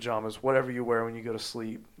 shorts, pajamas, whatever you wear when you go to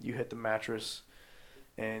sleep. You hit the mattress,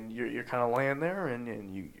 and you're kind of laying there,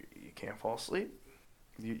 and you can't fall asleep.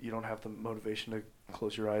 You don't have the motivation to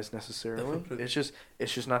close your eyes necessarily. It's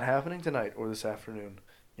just not happening tonight or this afternoon.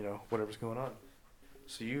 Whatever's going on.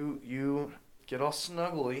 So you get all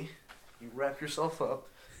snuggly, you wrap yourself up,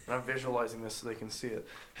 and I'm visualizing this so they can see it.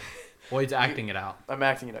 Well, he's acting it out. I'm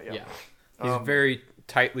acting it out. Yeah. Yeah. He's very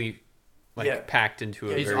tightly, yeah. packed into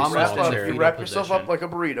a He's very almost small in the area. You fetal wrap yourself position. up like a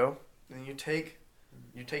burrito, and you take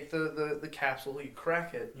the capsule, you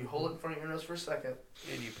crack it, you hold it in front of your nose for a second,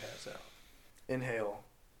 And you pass out. inhale.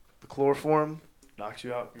 The chloroform knocks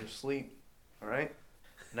you out, you're asleep. All right?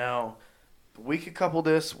 Now, we could couple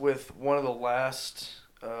this with one of the last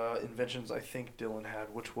inventions I think Dylan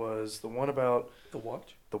had, which was the one about The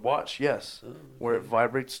watch? the watch, yes, Oh, where it okay.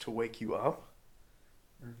 vibrates to wake you up.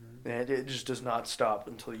 Mhm. And it just does not stop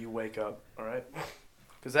until you wake up. All right,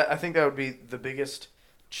 because I think that would be the biggest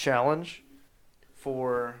challenge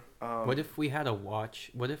for. What if we had a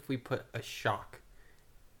watch? What if we put a shock?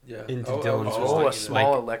 Yeah. Into I was Dylan's just a thinking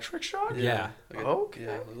small like- electric shock? Yeah. Like Okay.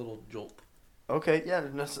 Yeah, a little jolt. Okay, yeah,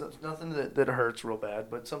 nothing that hurts real bad,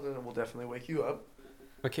 but something that will definitely wake you up.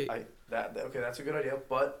 Okay. Okay, that's a good idea,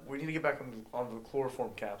 but we need to get back on the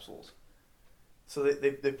chloroform capsules. So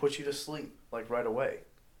they put you to sleep like right away.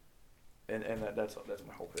 And that's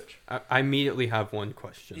my whole pitch. I immediately have one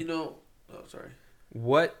question. Oh, sorry.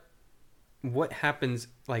 What happens?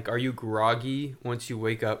 Like, are you groggy once you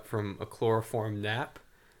wake up from a chloroform nap,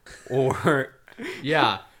 or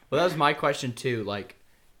Yeah. Well, that was my question too. Like,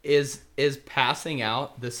 is passing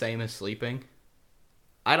out the same as sleeping?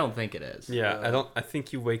 I don't think it is. yeah? I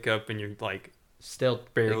think you wake up and you're like Still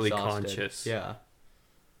barely exhausted. conscious. Yeah.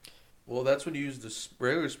 Well, that's when you use the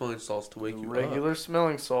regular smelling salts to wake you up. Regular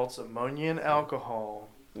smelling salts, ammonia and alcohol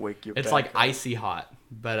wake you It's back like up. icy hot,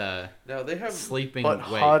 but Now, they have sleeping But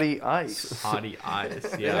wake. hottie ice. Hottie eyes.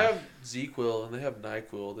 they Yeah. have ZQuil and they have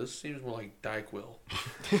NyQuil. This seems more like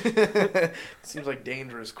DyQuil. Seems like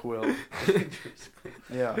dangerous quill.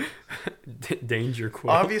 Yeah. Danger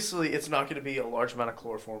quill. Obviously, it's not going to be a large amount of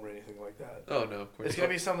chloroform or anything like that. Oh, no, of course. It's going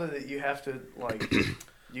to be something that you have to like.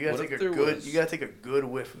 You got What to if take there a good. was- You got to take a good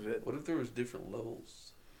whiff of it. What if there was different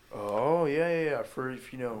levels? Oh yeah. For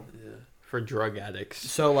if Yeah. For drug addicts.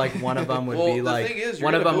 So like one of them would Well, be the like thing is, you're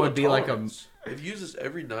one of gonna them build would be like a tolerance. If you use this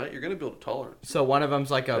every night, you're gonna build a tolerance. so one of them's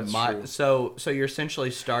like a That's true. so you're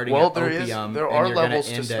essentially starting Well, at there is. opium There and are you're gonna levels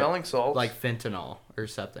to end smelling at salts. like fentanyl or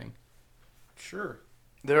something. Sure.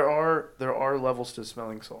 there are levels to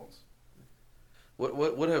smelling salts. What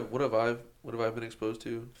have I been exposed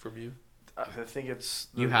to from you? I think it's.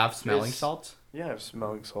 You have smelling it's- salts? Yeah, I have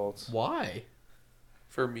smelling salts. Why?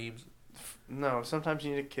 For memes. No, sometimes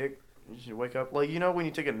you need a kick. You should wake up like when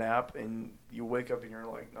you take a nap and you wake up and you're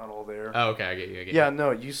like not all there. Oh, okay, I get you. Yeah,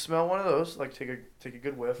 no, you smell one of those. Like take a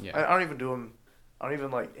good whiff. Yeah. I don't even do them. I don't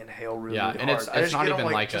even like inhale really, Yeah, really and hard. it's I just not get 'em,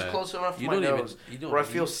 even like just a- close enough to You my don't even. nose You don't. where I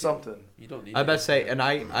need feel to. something. You don't need. I bet to. say, and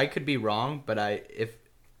I could be wrong, but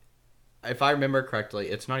if I remember correctly,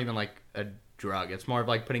 it's not even like a drug. It's more of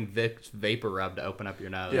like putting Vicks vapor rub to open up your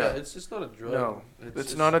nose. Yeah, it's not a drug. No, it's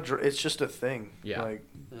just- not it's just a thing. Yeah. Like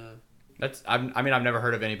I've never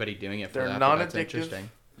heard of anybody doing it for they're that. but that's non-addictive. interesting.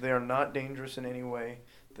 They are not dangerous in any way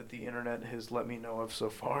that the internet has let me know of so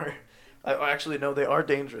far. Actually, no, they are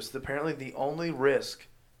dangerous. Apparently, the only risk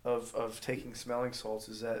of taking smelling salts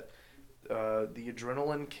is that the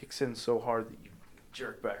adrenaline kicks in so hard that you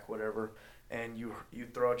jerk back, whatever, and you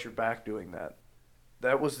throw out your back doing that.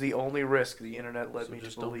 That was the only risk the internet led So me to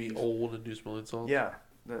just don't believe. be old and do smelling salts. Yeah,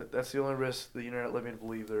 that's the only risk the internet led me to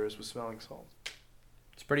believe there is with smelling salts.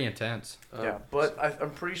 It's pretty intense. Yeah, but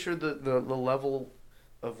I'm pretty sure the level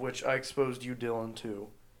of which I exposed you, Dylan, to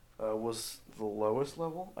was the lowest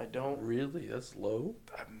level. I don't... Really? That's low?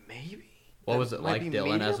 Maybe? What That was it might like, be Dylan,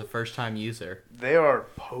 medium? as a first-time user? They are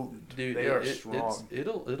potent. Dude, they are strong.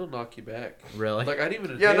 It'll knock you back. Really? Like, I didn't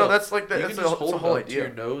even Yeah, inhale. no, that's like You that's can just hold a it whole up to your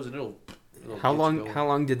idea. nose and it'll How get you long? going. How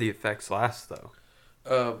long did the effects last though?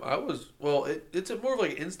 It's a more of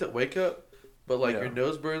like an instant wake up, but like Yeah. your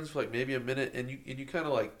nose burns for like maybe a minute, and you kind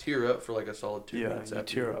of like tear up for like a solid 2 Yeah, minutes. you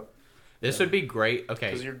after tear up This would be great. Okay.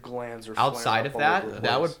 because your glands are Outside flaring of up all over that, the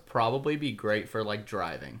that place. would probably be great for like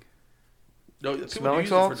driving. No, people Smelling use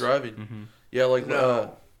salts? it for driving. Mm-hmm. Yeah, like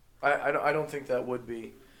No, I don't think that would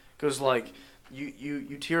be, because like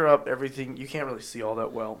you tear up everything. You can't really see all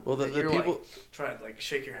that well. well, the You're people like, trying to like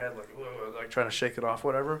shake your head like trying to shake it off,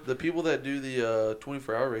 whatever. the people that do the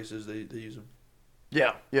 24-hour races, they use them.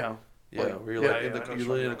 Yeah. Yeah, Like- where you're yeah, like yeah, in I know the, what you're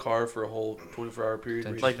you're in a talking car for a whole 24-hour period.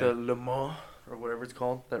 That's Like the Le Mans or whatever it's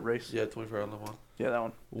called, that race. Yeah, 24-hour Le Mans. Yeah, that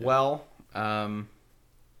one. Well,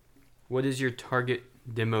 What is your target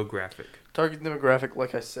demographic? Target demographic,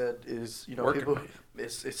 like I said, is Working people. man.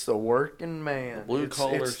 It's the working man. The blue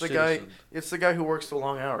collar it's the citizen. guy. It's the guy who works the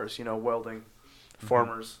long hours. Welding,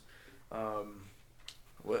 farmers,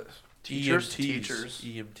 what teachers, EMTs, teachers.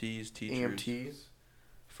 EMTs,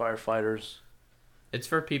 firefighters. it's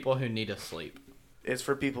for people who need to sleep. It's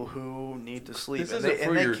for people who need to sleep, This and isn't they,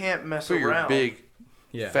 for and your- they can't mess For your around. big,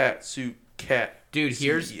 Yeah. fat suit cat. Dude,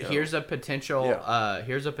 here's CEO. a potential Yeah.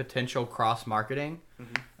 here's a potential cross marketing.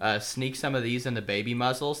 Sneak some of these in the baby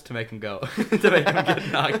muzzles to make them go to make them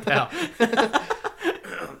get knocked out.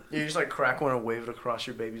 You just like crack one and wave it across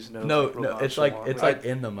your baby's nose. No, real no, it's nonchalant. like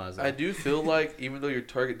in the muzzle. I do feel like even though your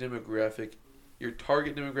target demographic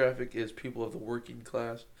is people of the working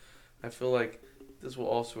class, I feel like this will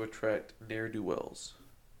also attract ne'er-do-wells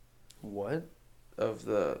What? of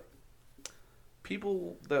the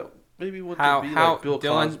people that maybe want How to be how like Bill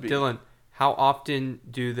Dylan Cosby. Dylan? How often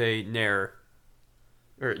do they nair?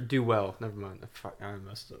 Or do well? Never mind. Fuck, I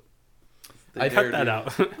messed up. They I dare cut Cut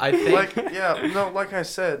that do. out. I think Like like I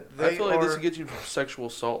said, I they feel like this are. will get you from sexual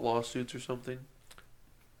assault lawsuits or something.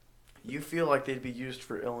 You feel like they'd be used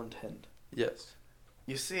for ill intent. Yes.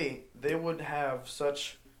 You see, they would have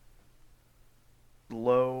such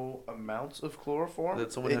low amounts of chloroform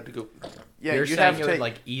That someone had to go. Yeah, you're you'd saying have it to would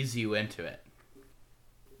like ease you into it.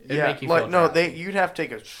 It'd yeah, make you like feel no, drowsy. you'd have to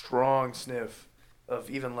take a strong sniff of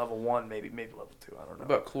even level 1, maybe level 2. I don't know. What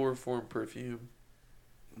about chloroform perfume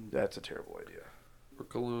That's a terrible idea. or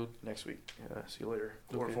cologne? Next week, yeah. See you later.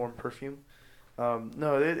 Okay. Chloroform perfume.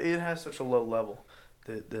 No, it has such a low level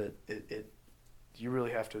that it you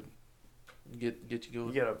really have to Get you you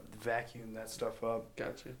going. gotta vacuum that stuff up.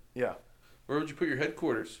 Gotcha. Yeah. Where would you put your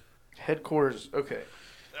headquarters? Headquarters. Okay.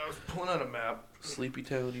 I was pulling out a map. Sleepy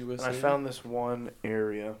Town, USA. And I found this one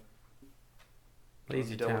area.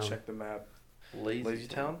 Lazy Double Town. check the map. Lazy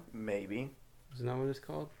Town? Maybe. Isn't that what it's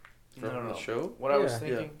called? From the show? What I was Yeah.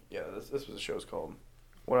 thinking. Yeah, this was the show's called.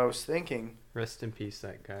 What I was thinking. Rest in peace,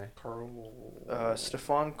 that guy. Carl.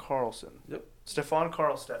 Stefan Carlson. Yep. Stefan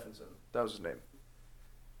Carl Stephenson. That was his name.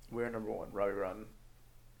 We're number 1. Robbie Rotten.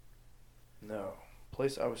 No.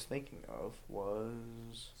 Place I was thinking of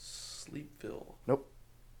was Sleepville.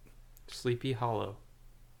 Sleepy Hollow.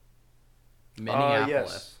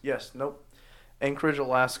 Minneapolis. Yes. Nope. Anchorage,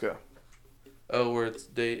 Alaska. Oh, where it's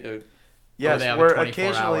day. Yes, they have a where 24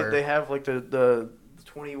 occasionally hour. they have like the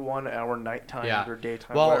 21-hour nighttime Yeah. or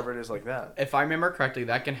daytime, Well, whatever it is like that. If I remember correctly,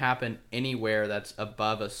 that can happen anywhere that's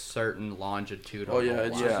above a certain longitudinal Oh yeah,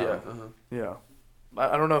 it's line. just Yeah. Uh-huh. Yeah.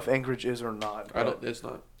 I don't know if Anchorage is or not. I but don't. It's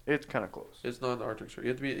not. It's kind of close. It's not an Arctic Circle. You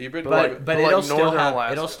have to be. You've been. But like it'll still northern have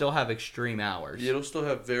Alaska. it'll still have extreme hours it'll still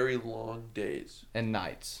have very long days and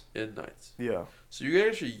nights. and nights. Yeah. So you can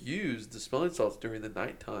actually use the smelling salts during the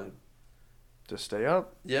nighttime. To stay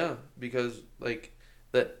up. Yeah, because like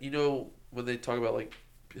that, when they talk about like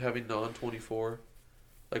having non-24,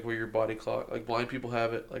 like where your body clock, like blind people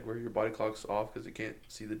have it, like where your body clock's off because it can't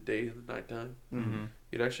see the day in the nighttime. Mm-hmm.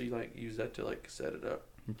 You'd actually like use that to like set it up.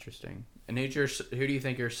 Interesting. And who do you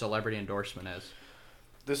think your celebrity endorsement is?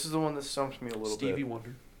 This is the one that stumps me a little Stevie bit.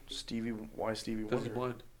 Wonder, Why Stevie because Wonder? he's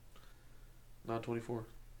blind. Non-24.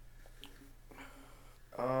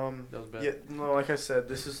 That was bad. Yeah, no, like I said,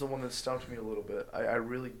 this is the one that stumped me a little bit. I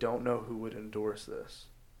really don't know who would endorse this.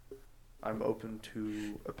 I'm open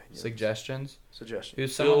to opinions. Suggestions? Suggestions.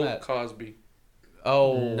 Who's someone Bill that? Cosby.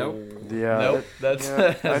 Oh. Nope. Yeah. Nope. That's. Yeah,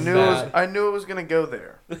 that's I bad. knew it was gonna go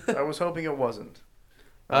there. I was hoping it wasn't.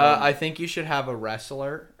 I think you should have a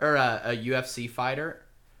wrestler or a UFC fighter.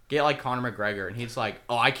 Get like Conor McGregor, and he's like,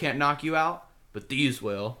 "Oh, I can't knock you out, but these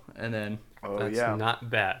will." And then, Oh That's yeah. not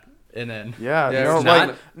bad. and then, Yeah. Yeah, No, it's like,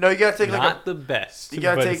 not- no, you gotta take Not like the best. You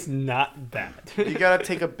gotta but take- it's not bad. you gotta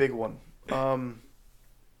take a big one.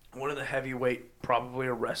 One of the heavyweight, probably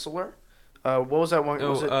a wrestler. What was that one?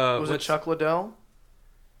 Oh, Was it what's- Chuck Liddell?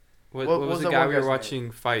 What What was was the that guy one we were guy's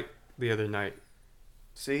watching fight the other night?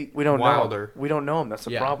 See, we don't Wilder. know. We don't know him. That's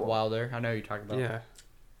the yeah, problem. Wilder. I know who you're talking about. Yeah.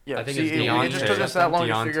 Yeah, I think see, it's it just took us that long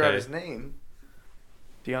to figure out Deontay. his name.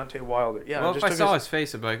 Deontay Wilder. Yeah. well, it if just I took saw us- his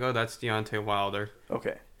face, I'd be like, oh, that's Deontay Wilder.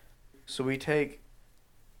 Okay. So we take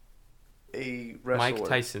a wrestler. Mike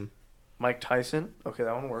Tyson. Mike Tyson. Okay,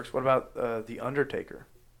 that one works. What about The Undertaker?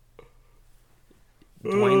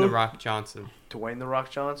 Dwayne The Rock Johnson. Dwayne The Rock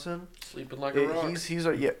Johnson. Sleeping like a rock. He's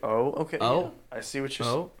a yeah. Oh, okay. Oh. yeah. I see what you're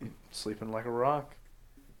Oh. sleeping like a rock.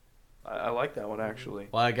 I like that one actually.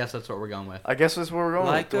 Well, I guess that's what we're going with. I guess that's where we're going.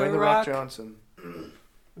 Like with. a Dwayne The Rock rock? Johnson.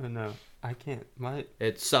 Oh no, I can't. My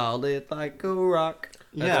It's solid like a rock. That's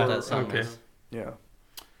Yeah, what that song okay. is. Yeah.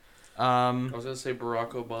 I was gonna say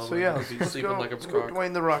Barack Obama. So yeah, He'd be let's sleeping go, like a let's go rock.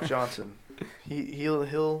 Dwayne The Rock Johnson.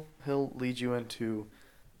 He'll lead you into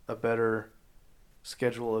a better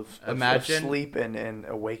schedule of Imagine- sleep and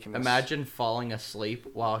awakeness. Imagine falling asleep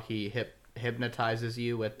while he hypnotizes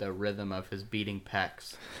you with the rhythm of his beating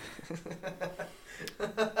pecs.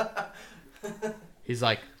 He's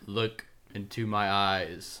like, look into my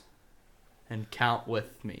eyes and count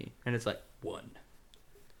with me. And it's like, 1,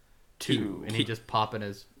 2. And he just popping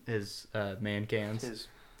his man cans. his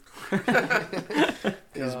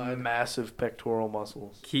his massive pectoral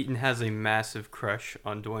muscles. Keaton has a massive crush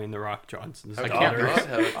on Dwayne The Rock Johnson's I daughter. can't God,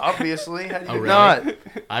 have it. Obviously, how do you Oh, really? not?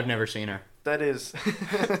 I've never seen her. That is.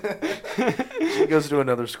 She goes to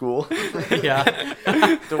another school. Yeah.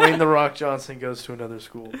 Dwayne The Rock Johnson goes to another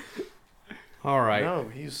school. All right. No,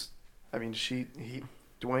 he's. I mean,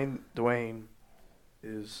 Dwayne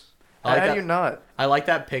is. I like how that- do you not? I like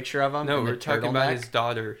that picture of him. No, in the we're talking about turtleneck. his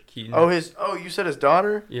daughter, Keaton. Oh, you said his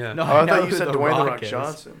daughter? Yeah. No, Oh, I know thought you who said The Dwayne The Rock Rock is.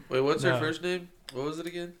 Johnson. Wait, what's her No. first name? What was it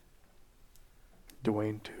again?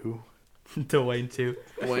 Dwayne 2. Dwayne too.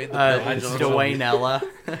 Dwayne the Pebble It's Johnson. Dwayne-ella.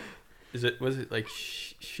 Was it like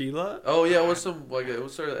Sheila? Oh yeah, what's some like it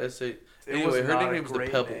was sort of essay. Anyway, her nickname's the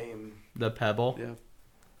Pebble. Name. The Pebble. Yeah.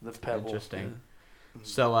 The Pebble. Interesting. Yeah.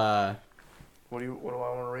 So, What do I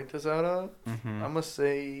want to rate this out of? mhm. I'm gonna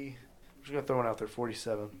say. I'm just gonna throw one out there.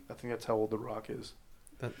 47. I think that's how old The Rock is.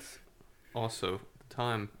 That's also the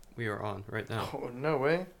time we are on right now. Oh no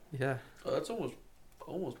way. Yeah. Oh, that's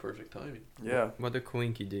almost perfect timing. Yeah. What a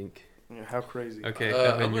coinky dink. Yeah, how crazy. Okay,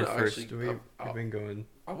 I'm Evan, you're gonna first. actually- We've been going.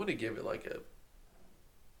 I'm gonna give it like a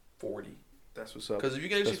 40. That's what's up. Because if you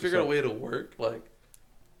can actually That's figure out a what's way to work, like,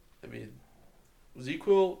 I mean,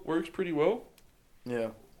 ZQL works pretty well. Yeah.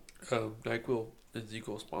 NyQuil and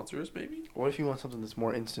ZQL sponsor us, maybe. What if you want something that's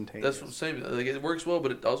more instantaneous? That's what I'm saying. Like, it works well,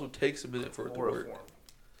 but it also takes a minute for it to work. Chloroform.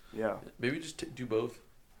 Yeah. Maybe just do both.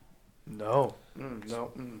 No.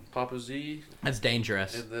 No. Pop a Z, That's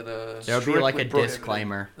dangerous. and then There would be like a Strictly prohibited.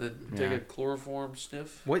 disclaimer. take Yeah. a chloroform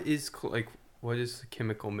sniff. What is what is the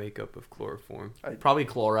chemical makeup of chloroform? Probably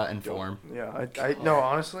Chlora and Form. Yeah. I no.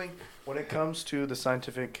 Honestly, when it comes to the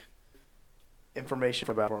scientific information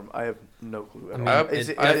about form, I have no clue. I At mean, all. it Is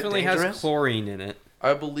it definitely has dangerous? chlorine in it.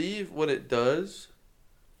 I believe what it does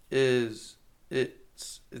is it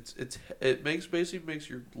makes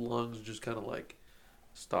your lungs just kind of like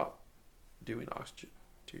stop doing oxygen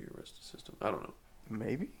to your rest of the system. I don't know.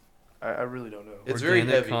 Maybe. I really don't know. It's very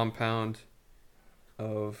Organic heavy. compound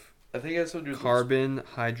of I think it has something to do with carbon,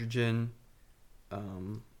 hydrogen,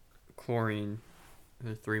 chlorine.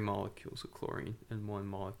 There are 3 molecules of chlorine and 1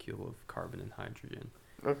 molecule of carbon and hydrogen.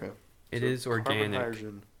 Okay. It So is carbon, organic.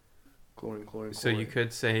 hydrogen, chlorine. So you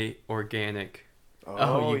could say organic.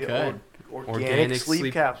 Oh, you yeah, could. Organic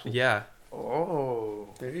sleep capsule. Yeah. Oh.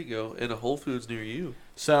 There you go. In a Whole Foods near you.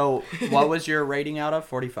 So, what was your rating out of?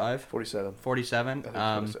 45? 47. 47? I think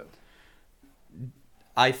 47.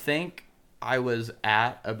 I think I was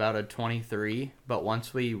at about a 23, but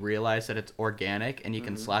once we realized that it's organic and you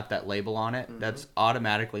can slap that label on it, that's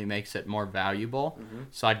automatically makes it more valuable.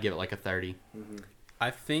 So I'd give it like a 30.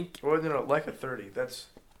 I think Well, no, like a 30. That's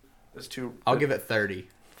too. I'll give it 30.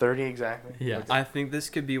 30 exactly. Yeah. Okay. I think this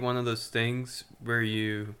could be one of those things where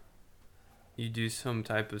you do some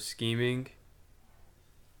type of scheming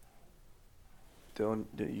Dylan,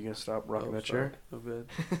 you gonna stop rocking Oh, that sorry. chair? My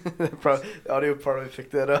bad. The audio probably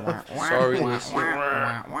picked that up. Sorry,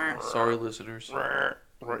 Sorry, listeners.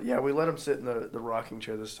 Yeah, we let him sit in the rocking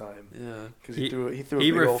chair this time Yeah. because he threw a He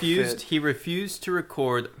big old refused. fit He refused to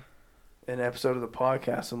record. an episode of the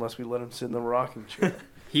podcast unless we let him sit in the rocking chair.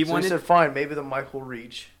 He So wanted. he said, "Fine, maybe the mic will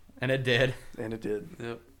reach," And it did. and it did.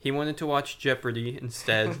 Yep. He wanted to watch Jeopardy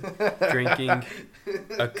instead, drinking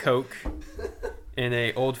a Coke in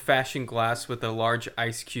a old-fashioned glass with a large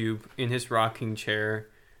ice cube in his rocking chair,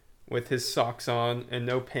 with his socks on and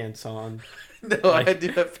no pants on, No, Like- I do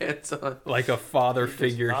have pants on. like a father He does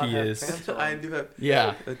figure not he have is. pants on. I do have.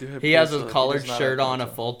 Yeah. I do have. He has pants a on. collared does not shirt have on, a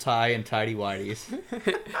pants on. full tie, and tidy whities.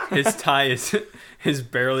 His tie is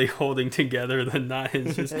barely holding together. The knot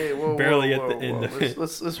is just Hey, whoa, barely whoa, at the whoa, end whoa. of it.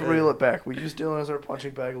 Let's reel it back. We used Dylan as our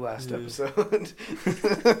punching bag last Yeah. episode.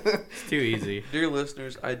 It's too easy. Dear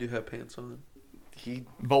listeners, I do have pants on. he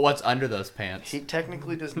But what's under those pants? he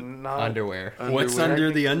technically does not. Underwear. What's Underwear.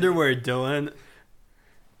 under the underwear, Dylan?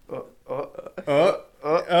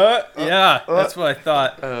 Yeah, that's what I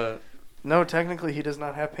thought. No, technically he does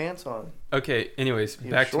not have pants on. Okay, anyways, He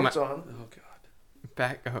back has to my shorts on. Oh God.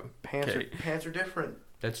 back. Oh, Pants okay. pants are different.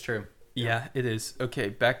 That's true. Yeah, it is. Okay,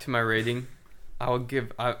 back to my rating.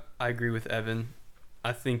 I agree with Evan.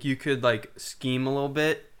 I think you could like scheme a little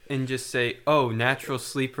bit and just say, "Oh, natural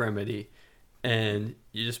sleep remedy," and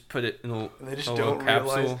you just put it in a, And they just a little don't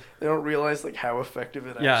capsule. realize. They don't realize like how effective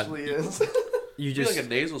it Yeah. actually is. You You just like a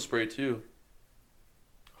nasal spray too.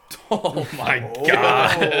 Oh my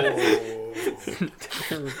God.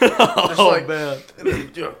 Just like, man.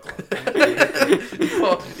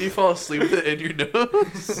 You fall asleep with it in your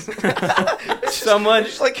nose. someone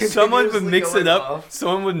just, like, someone would continuously mix it going up. off.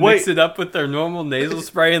 Someone would Wait. mix it up with their normal nasal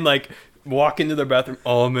spray and like walk into their bathroom.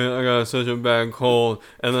 Oh man, I got such a bad cold,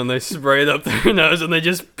 and then they spray it up their nose and they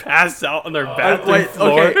just pass out on their bathroom wait,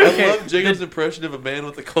 floor. okay. I love Jacob's impression of a man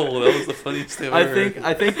with a cold. That was the funniest thing I've ever heard.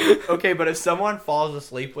 I think okay, but if someone falls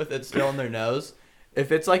asleep with it still in their nose,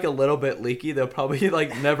 if it's like a little bit leaky, they'll probably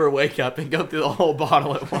like never wake up and go through the whole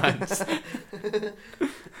bottle at once.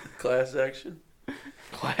 Class action.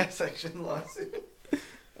 Class action lawsuit.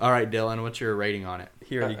 All right, Dylan, what's your rating on it?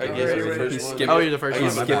 He already I gave guess it. you're the He first one. skipped, Oh, you're the first I one.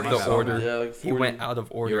 guess My skipped bad, the my bad. order. Yeah, like he 40. went out of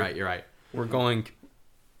order. You're right. We're going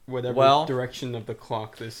whatever Well- direction of the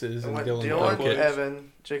clock this is, and Dylan, Dylan broke it.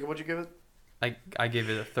 Evan, Jacob, what'd you give it? I gave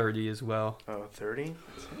it a 30 as well. Oh, 30?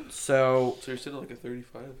 So So you're sitting at like a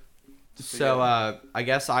 35. I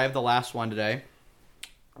guess I have the last one today.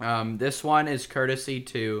 This one is courtesy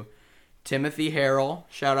to Timothy Harrell.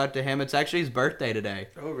 Shout out to him. It's actually his birthday today.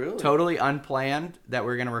 Oh really? Totally unplanned that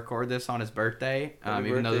we're gonna record this on his birthday. Happy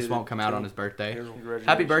Even though this birthday won't to come out on Tim. his birthday. Harold.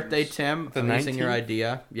 Happy birthday, Tim! The I'm using your 19th?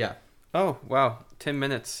 idea. Yeah. Oh wow, 10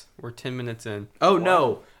 minutes. We're 10 minutes in. Oh Wow.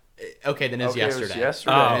 no. Okay, then it's Okay, it was yesterday.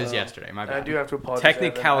 yesterday. Then Oh. it is yesterday. My And I bad. do have to apologize.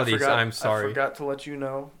 Technicalities, Evan. I'm sorry. I forgot to let you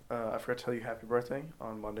know. I forgot to tell you happy birthday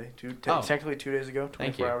on Monday. Oh. Technically 2 days ago,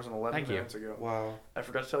 24 you. hours and 11 Thank you. minutes ago. Wow. I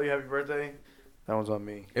forgot to tell you happy birthday. That one's on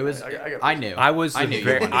me. It was. got I knew. I was I the knew you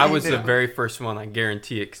very, wanted I to. was the Yeah. very first one. I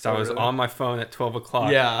guarantee it, because I Oh, was really? on my phone at 12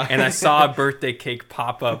 o'clock. Yeah. And I saw a birthday cake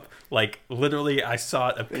pop up. Like literally, I saw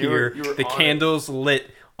it appear. you were The on candles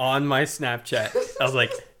lit on my Snapchat. I was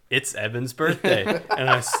like, "It's Evan's birthday," and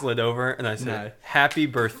I slid over and I said, Nice. "Happy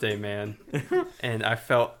birthday, man!" And I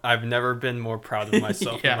felt I've never been more proud of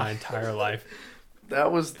myself Yeah. in my entire life.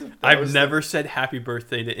 That was. That I've was never said happy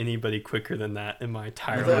birthday to anybody quicker than that in my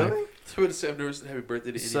entire life. Really? So I've never said happy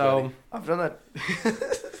birthday to anybody. So I've done that.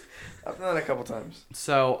 I've done that a couple times.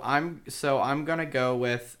 I'm gonna go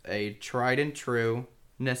with a tried and true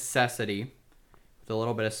necessity with a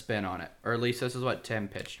little bit of spin on it, or at least this is what Tim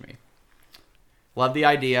pitched me. Love the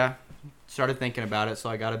idea. Started thinking about it, so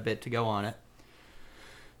I got a bit to go on it.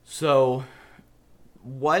 So,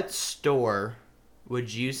 what store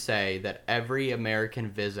would you say that every American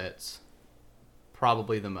visits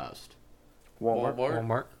probably the most? Walmart.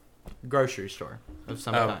 Walmart. Grocery store of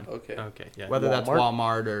some Oh. kind. Okay. Okay, yeah. Whether that's Walmart?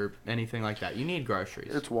 Walmart or anything like that. You need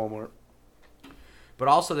groceries. It's Walmart. But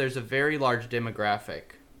also, there's a very large demographic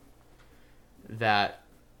that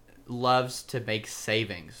loves to make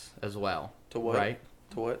savings as well. To what? Right?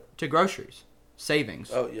 To what? To groceries.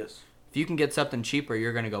 Savings. Oh yes. If you can get something cheaper,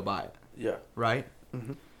 you're going to go buy it. Yeah. Right?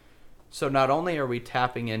 Mhm. So not only are we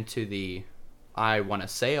tapping into the I want a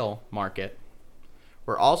sale market,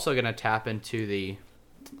 we're also going to tap into the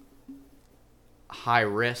high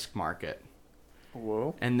risk market.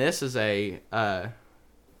 Whoa. And this is a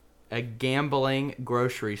gambling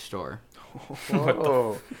grocery store.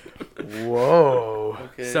 Whoa. Whoa.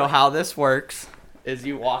 Okay. So how this works is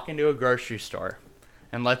you walk into a grocery store,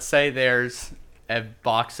 and let's say there's a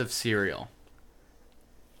box of cereal,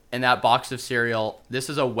 and that box of cereal, this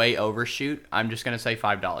is a way overshoot. I'm just gonna say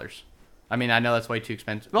 $5. I mean, I know that's way too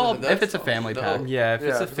expensive. Well, That's if it's a family no. pack, Yeah, if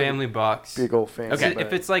it's Yeah, a family box. Big old fancy. Okay. bag.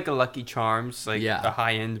 If it's like a Lucky Charms, like Yeah. a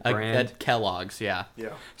high-end brand. at Kellogg's, yeah.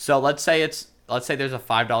 yeah. So let's say there's a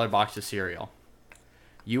 $5 box of cereal.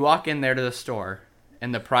 You walk in there to the store,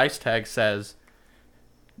 and the price tag says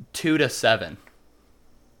 $2 to $7.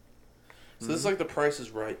 So this is like the Price is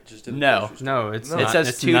Right, just in the No. grocery store. No, it's No. not. It says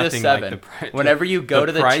it's 2 to nothing 7. Like the price. Whenever you go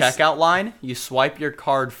to the price- checkout line, you swipe your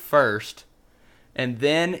card first, and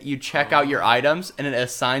then you check out your items, and it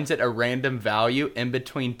assigns it a random value in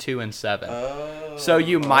between 2 and 7. Oh. So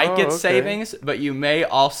you might get okay. savings, but you may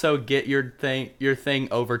also get your thing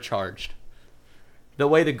overcharged. The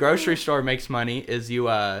way the grocery store makes money is you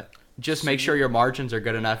just make sure your margins are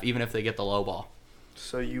good enough, even if they get the low ball.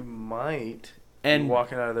 So you might And be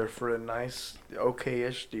walking out of there for a nice,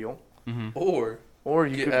 okay-ish deal, Or or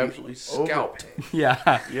you get could absolutely be scalped. overpaying.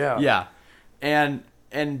 yeah, Yeah. yeah,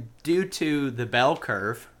 and due to the bell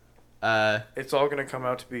curve, It's all gonna come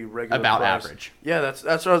out to be regular. about price. average Yeah,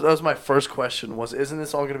 that was my first question. Isn't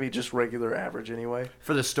this all gonna be just regular average anyway?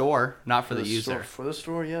 for the store, not for the store, user. for the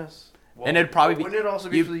store, yes. And it'd probably be- Wouldn't it also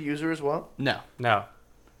be you- for the user as well? No, No,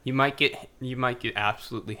 you might get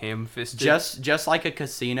absolutely ham-fisted. just like a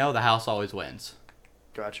casino, the house always wins.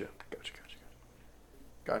 Gotcha.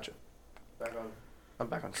 I'm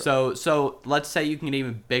back on track. So let's say you can get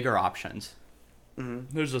even bigger options. Mhm.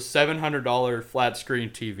 There's a $700 flat screen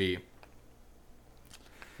TV.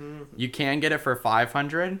 You can get it for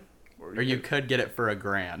 $500, or you could get it for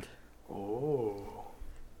 $1,000. Oh.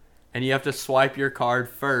 And you have to swipe your card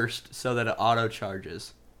first so that it auto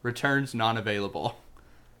charges. Returns not available.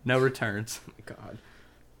 No returns. Oh my God.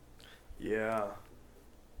 Yeah.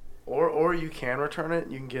 Or you can return it.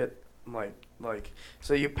 You can get like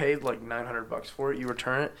so you paid like $900 for it. You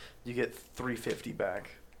return it, you get $350 back.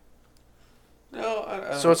 No,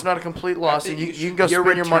 I So it's not a complete loss, think and you you can go Your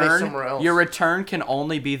spend your money return- somewhere else. Your return can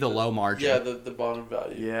only be the low margin. Yeah, the bottom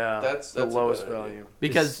value. yeah, that's the a lowest good idea. value.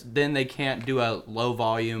 Because then they can't do a low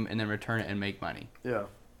volume and then return it and make money. Yeah.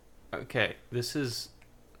 Okay, this is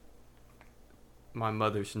my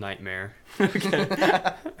mother's nightmare.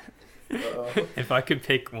 If I could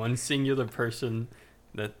pick one singular person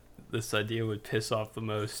that this idea would piss off the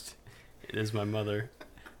most, it is my mother.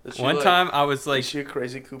 Is she One like- time I was like, Is she a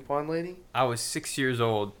crazy coupon lady? I was 6 years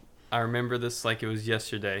old. I remember this like it was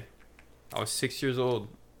yesterday. I was 6 years old.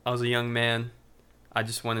 I was a young man. I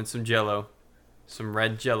just wanted some Jell-O, some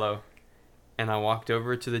red Jell-O, and I walked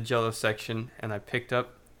over to the Jell-O section and I picked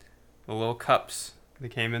up the little cups. They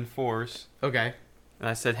came in 4s, Okay. and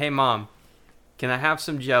I said, "Hey mom, can I have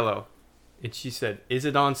some Jell-O?" And she said, "Is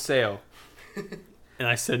it on sale?" And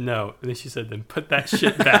I said no. And then she said, "Then put that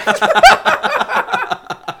shit back."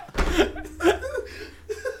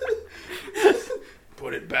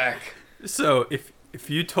 Put it back. So if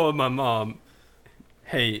you told my mom,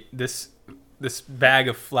 "Hey, this bag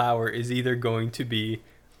of flour is either going to be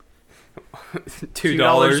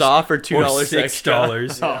 $2 off or $2 extra.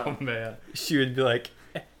 $6, Oh man. she would be like,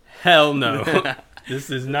 "Hell no, this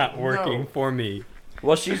is not working No. for me."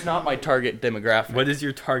 Well, she's not my target demographic. What is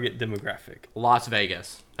your target demographic? Las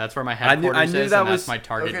Vegas. That's where my I knew headquarters is, that and was- that's my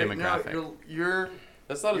target Okay, demographic. no, your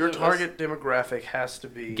That's not a your dem- target demographic has to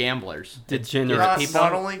be Gamblers. Degenerate not, people.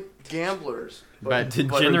 not only gamblers, But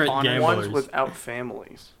Degenerate ones gamblers. ones without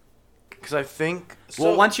families. Because I think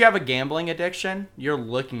Well, So- once you have a gambling addiction, you're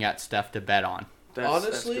looking at stuff to bet on. that's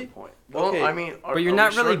Honestly, a good point. Well, okay. I mean, But you're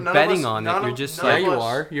not really betting on it, you're just Yeah, like- you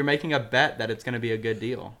are. You're making a bet that it's going to be a good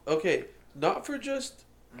deal. Okay, not for just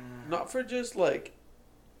like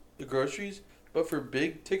the groceries, but for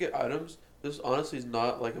big ticket items. This honestly is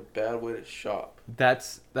not like a bad way to shop.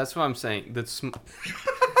 That's what I'm saying. That's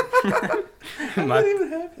How did my, that even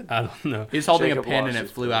happen? I don't know. He's holding Jacob a pen and lost it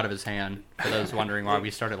his flew pen. out of his hand. For those wondering why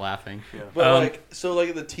we started laughing. But Um, like, so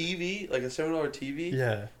like the TV, like a $7 TV,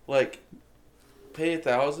 Yeah. like pay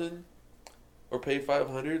 1,000 or pay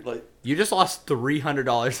 500, like. You just lost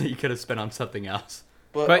 $300 that you could have spent on something else.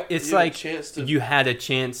 But it's you have a like chance to. you had a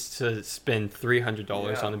chance to spend $300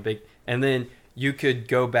 Yeah. on a big, and then you could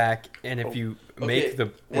go back and if you make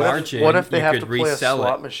the margin, What if they you have could to play a resell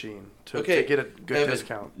slot it. machine to Okay, get a good Evan.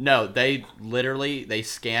 discount? No, they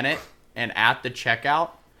scan it, and at the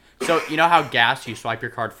checkout, so you know how gas, you swipe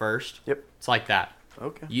your card first? Yep. It's like that.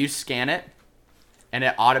 Okay. You scan it, and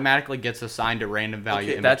it automatically gets assigned a random value.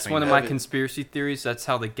 Okay, in That's between one of them. my Evan. conspiracy theories. That's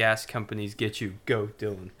how the gas companies get you. Go,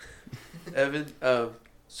 Dylan. Evan,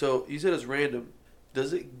 so you said it's random.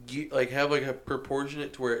 Does it have like a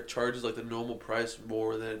proportionate to where it charges like the normal price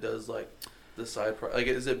more than it does like the side price? Like,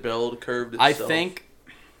 is it bell curved I itself? think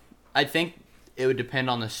it would depend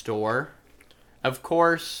on the store. Of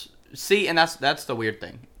course, see, and that's the weird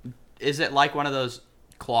thing. Is it like one of those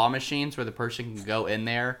claw machines where the person can go in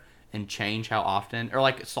there and change how often, or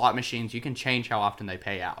like slot machines, you can change how often they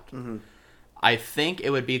pay out? Mm-hmm. I think it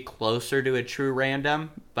would be closer to a true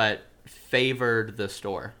random, but favored the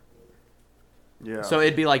store. Yeah. So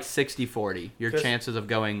it'd be like 60-40. Your 'Cause- chances of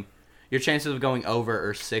going over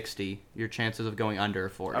are 60. Your chances of going under are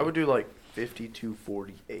 40. I would do like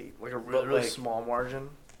 52-48, like a But, really like- small margin.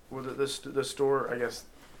 With the store, I guess,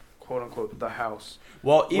 quote unquote, the house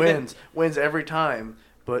well, even wins every time,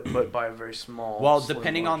 but by a very small. well, slim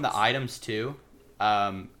depending on the margins. items too.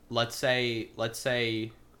 Let's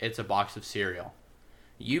say it's a box of cereal.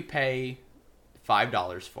 You pay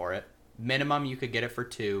 $5 for it. Minimum you could get it for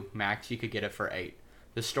 $2. Max you could get it for $8.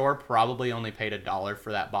 The store probably only paid $1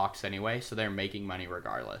 for that box anyway, so they're making money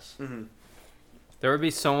regardless. Mm-hmm. There would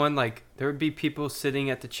be there would be people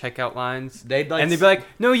sitting at the checkout lines. They'd like, And they'd be like,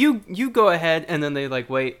 no, you go ahead. And then they like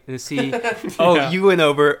wait and see, oh, Yeah. you went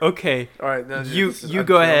over. Okay. All right, no, You I'm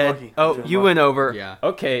go feeling ahead. lucky. I'm Oh, feeling you lucky. went over. Yeah.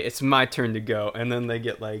 Okay, it's my turn to go. And then they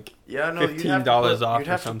get like, Yeah, no, $15 off You'd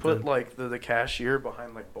or have to put something. like the cashier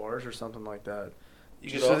behind like bars or something like that.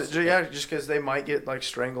 You could Just, also just because they might get like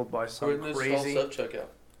strangled by or some in this crazy. self checkout.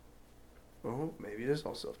 Oh, maybe it is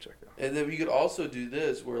all self checkout. And then you could also do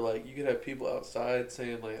this where like you could have people outside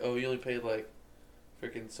saying like, "Oh, you only paid like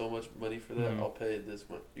freaking so much money for that. Mhm. I'll pay this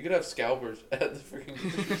much." You could have scalpers at the freaking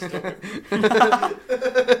grocery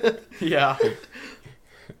store. yeah.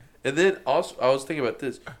 And then also, I was thinking about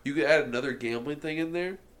this. You could add another gambling thing in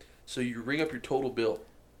there, so you ring up your total bill.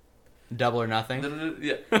 Double or nothing. No,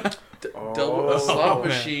 yeah. Oh, Double a slot man.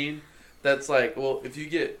 machine. That's like, well, if you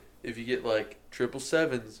get like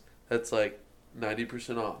 777s, that's like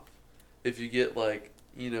 90% off. If you get like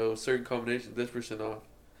certain combinations, this percent off.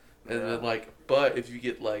 And Yeah. then like, but if you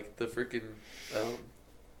get like the freaking,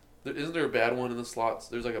 isn't there a bad one in the slots?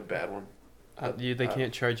 There's like a bad one. they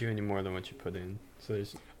can't charge you any more than what you put in. So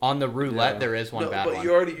there's On the roulette, Yeah. there is one No, bad but one.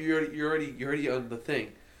 you're already on the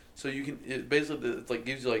thing, so you can it's like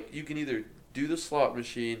gives you like you can either do the slot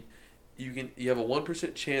machine, you have a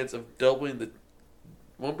 1% chance of doubling the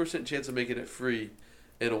 1% chance of making it free,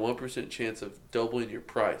 and a 1% chance of doubling your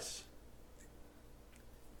price.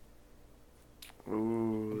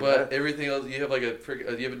 Ooh. But everything else you have like you have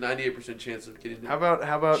a 98% chance of getting it. How about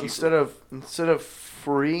cheaper. instead of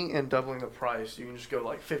free and doubling the price, you can just go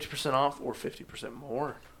like 50% off or 50%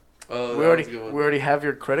 more. Oh, we that was a already good one. we already have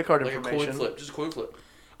your credit card Like a information. coin flip, just a coin flip.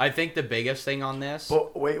 I think the biggest thing on this.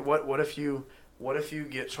 But wait, what if you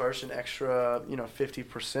get charged an extra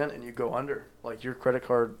 50% and you go under, like your credit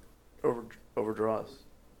card overdraws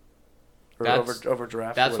or That's-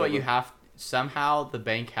 overdraft? That's or what you whatever. have. Somehow the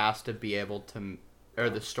bank has to be able to, or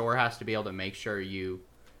the store has to be able to make sure you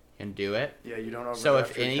can do it. Yeah, you don't overdraft. So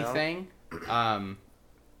if your account. anything,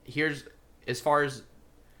 here's as far as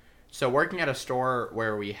so working at a store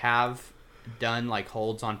where we have done like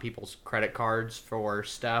holds on people's credit cards for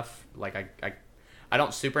stuff. Like I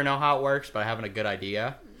don't super know how it works, but I have a good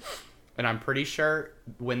idea. And I'm pretty sure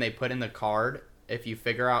when they put in the card, if you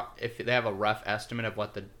figure out if they have a rough estimate of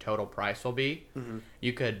what the total price will be, Mm-hmm.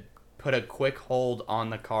 you could put a quick hold on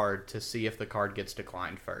the card to see if the card gets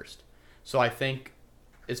declined first. So I think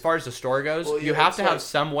as far as the store goes, Well, you yeah, have it's to have like-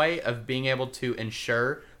 some way of being able to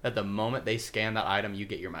ensure that the moment they scan that item, you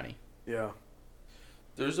get your money. Yeah.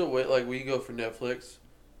 There's a way, like, we can go for Netflix.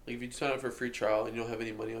 Like, if you sign up for a free trial and you don't have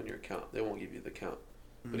any money on your account, they won't give you the account.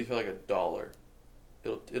 But if you have, like, $1,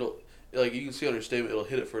 it'll like, you can see on your statement, it'll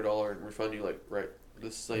hit it for $1 and refund you, like, right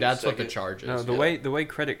this same That's what the second. charge is. no, the Yeah. way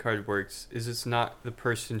credit card works is it's not the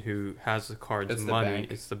person who has the card's It's the money,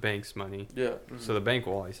 bank. it's the bank's money. Yeah. So the bank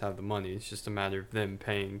will always have the money. It's just a matter of them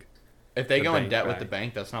paying. If they the go in bank debt with back. the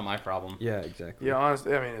bank, that's not my problem. Yeah, exactly. Yeah,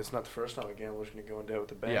 honestly, I mean, it's not the first time a gambler's going to go in debt with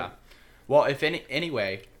the bank. Yeah. Well, if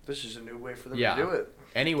anyway, This is a new way for them Yeah. to do it.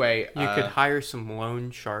 you You could hire some loan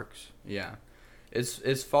sharks. yeah.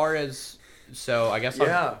 As far as so, I guess I'll-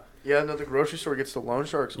 Yeah. Yeah, no, the grocery store gets the loan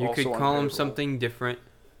sharks You also could on call them payroll. something different,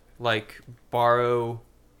 like borrow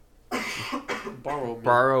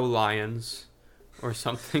Borrow lions, or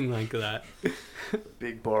something like that.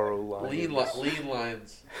 Big borrow line. lean lines.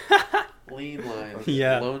 Lean lines.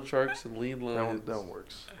 Yeah. Loan sharks and lean lines. That one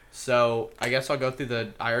works. So I guess I'll go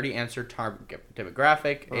through I already answered target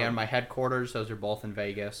demographic Oh. and my headquarters. Those are both in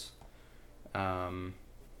Vegas.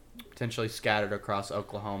 Potentially scattered across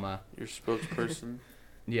Oklahoma. Your spokesperson.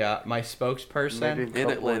 Yeah, my spokesperson, Maybe a In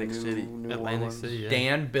couple Atlantic new- City. new Atlantic ones. City. Yeah.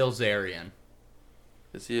 Dan Bilzerian.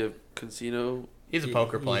 Is he a casino? He's a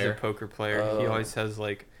poker player. He's a poker player. He Oh. always has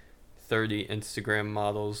like 30 Instagram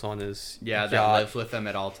models on his Yeah, that yacht, lives with him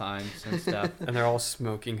at all times and stuff. and they're all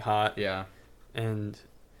smoking hot. Yeah. And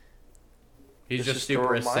He's It's just just a super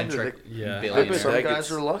reminder eccentric that- yeah. I bet billionaire. some that guys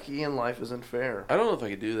gets- are lucky and life isn't fair. I don't know if I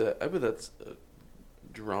could do that. I bet that's a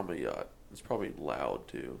drama yacht. It's probably loud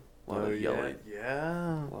too. A lot of yelling.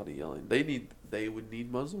 Yeah. A lot of yelling. They would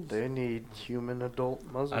need muzzles. They need human adult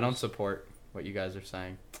muzzles. I don't support what you guys are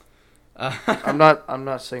saying. I'm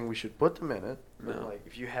not saying we should put them in it. But No. like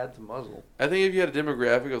if you had the muzzle. I think if you had a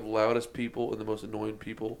demographic of the loudest people and the most annoying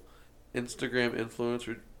people, Instagram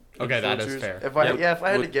influencer. Okay, that is influencers, fair. If I if I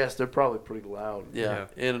had to would- guess, they're probably pretty loud. Yeah,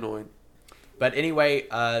 and annoying. But anyway,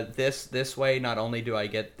 this way, not only do I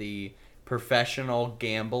get the professional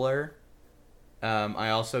gambler, I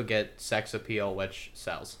also get sex appeal, which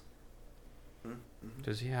sells.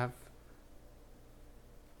 does he have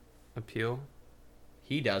appeal?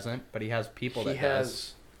 He doesn't, but he has people He that has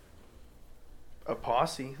does. a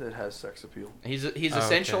posse that has sex appeal. He's Oh, okay.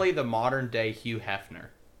 essentially the modern day Hugh Hefner,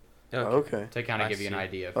 Okay. to kind of I give you an see.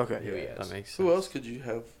 idea of Okay, who he yeah, is. That makes sense. Who else could you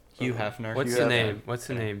have? Hugh Hefner. What's You the have name? that. What's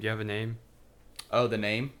the name? Do you have a name? Oh, the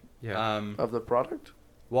name? Yeah. Of the product?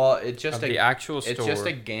 Well, it's just of a the actual store. it's just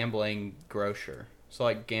a gambling grocer. So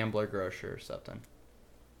like Gambler Grocer or something.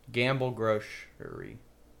 Gamble Grocery.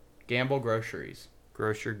 Gamble Groceries.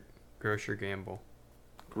 grocer gamble.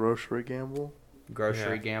 Grocery gamble?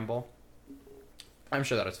 Grocery Yeah. Gamble. I'm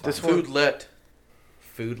sure that is fine. This one- Foodlet.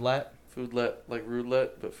 Foodlet. Foodlet, like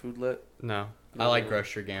roulette, but foodlet. No. I like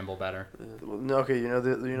Grocery Gamble better. No, okay, you know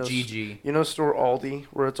GG. you know store Aldi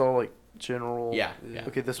where it's all like general. Yeah. Yeah.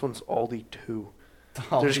 Okay, this one's Aldi 2.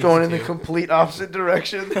 All They're just these going in the two. complete opposite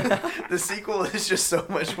direction. The sequel is just so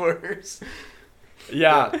much worse.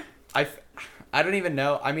 Yeah. I don't even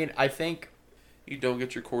know. I mean, I think You don't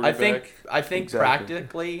get your quarterback. I think Exactly.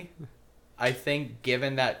 practically, I think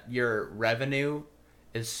given that your revenue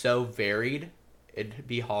is so varied, it'd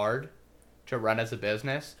be hard to run as a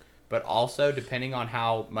business. But also, depending on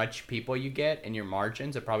how much people you get and your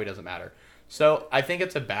margins, it probably doesn't matter. So I think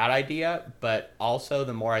it's a bad idea, but also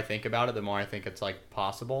the more I think about it, the more I think it's like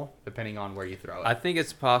possible, depending on where you throw it. I think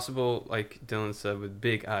it's possible, like Dylan said, with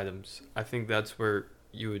big items. I think that's where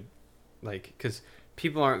you would, like, because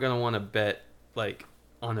people aren't going to want to bet, like,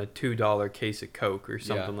 on a $2 case of Coke or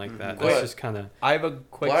something like that. But- That's just kind of... I have a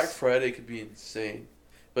quick. Black Friday could be insane.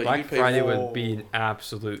 But Black you pay Friday full- would be an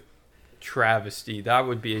absolute travesty. That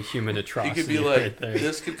would be a human You atrocity could be right like, there.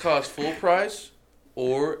 this could cost full price,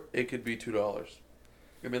 or it could be $2.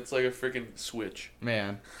 And it's like a freaking Switch.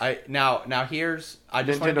 Man, now here's I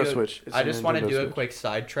just want Nintendo to Switch. It's I a just want to Nintendo do a Switch. quick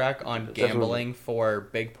sidetrack on Definitely. gambling for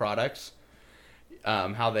big products.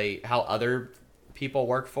 How other people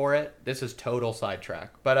work for it. This is total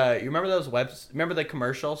sidetrack. But you remember those remember the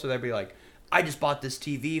commercials? So they'd be like, "I just bought this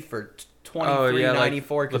TV for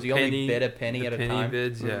 $23.94 because the you only penny- bid a penny the at a penny time."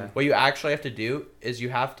 bids, yeah. What you actually have to do is you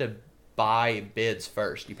have to buy bids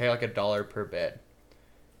first. You pay like $1 per bid.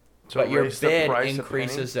 So But your raise the bid price a penny?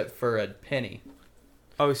 increases it for a penny.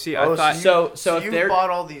 Oh, see, Oh, I thought... So if you they're bought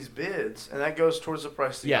all these bids, and that goes towards the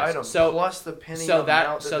price of the Yes, item, so- plus the penny so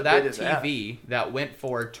amount that the bid is at. TV that went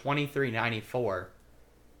for $23.94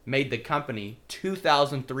 made the company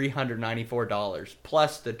 $2,394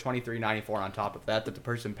 plus the $23.94 on top of that the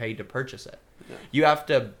person paid to purchase it. Yeah. You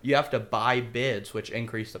have to buy bids which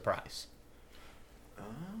increase the price. Oh.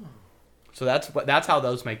 So that's how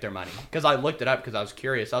those make their money. Because I looked it up because I was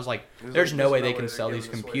curious. I was like, there's no way they can sell these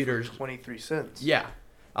computers. 23 cents. Yeah.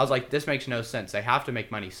 I was like, this makes no sense. They have to make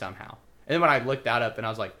money somehow. And then when I looked that up and I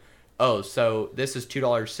was like, oh, so this is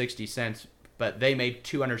 $2.60, but they made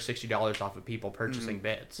 $260 off of people purchasing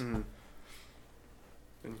bids. Mhm.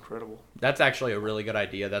 Incredible. That's actually a really good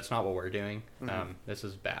idea. That's not what we're doing. Mhm. This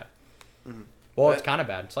is bad. Mhm. Well, it's kind of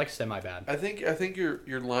bad. It's like semi-bad. I think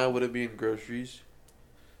your line wouldn't be in groceries,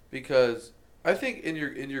 because I think in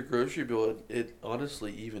your grocery bill it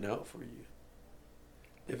honestly even out for you.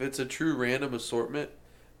 If it's a true random assortment,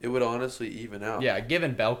 it would honestly even out. Yeah,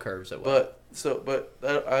 given bell curves, it would. But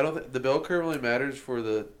I don't think the bell curve only matters for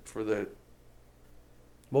the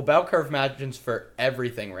Well, bell curve margins for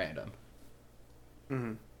everything random.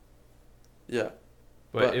 Mm-hmm. yeah.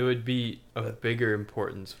 But it would be of bigger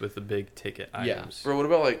importance with the big ticket Yeah. items. Bro, what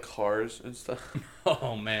about like cars and stuff?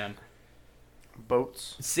 Oh man.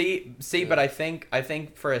 Boats. See, but I think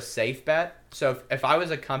for a safe bet. So if I was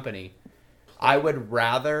a company, I would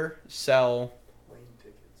rather sell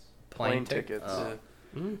plane tickets. tickets.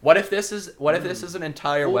 Yeah. What if this is an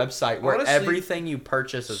entire Well, website where honestly, everything you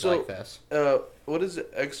purchase is so- like this? What is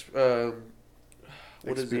it? What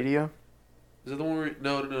is it? Expedia. Is it the one where...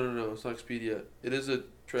 No. It's not Expedia. It is a...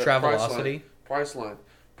 Travelocity. Priceline.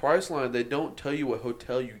 Priceline, they don't tell you what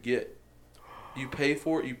hotel you get. you pay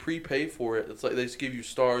for it, you prepay for it. It's like they just give you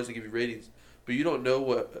stars, they give you ratings, but you don't know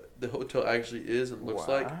what the hotel actually is and looks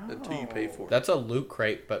like until you pay for it. That's a Loot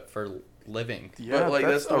Crate, but for living. Yeah, but like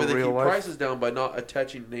that's the way they keep real life. prices down by not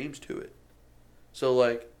attaching names to it. So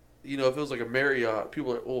like, you know, if it was like a Marriott,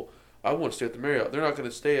 people are like, well, I want to stay at the Marriott. They're not going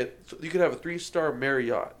to stay at. So you could have a 3-star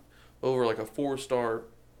Marriott over like a 4-star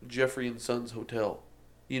Jeffrey and Sons hotel.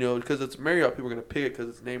 You know, because it's Marriott, people are going to pick it because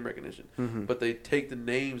it's name recognition. Mm-hmm. But they take the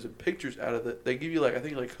names and pictures out of it. They give you like I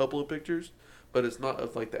think like a couple of pictures, but it's not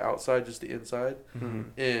of like the outside, just the inside. Mm-hmm.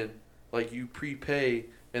 And like you prepay,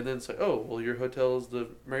 and then say, oh, well, your hotel is the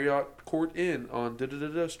Marriott Court Inn on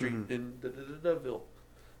da-da-da-da Street in da-da-da-da-ville.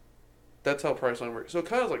 That's how Priceline works. So it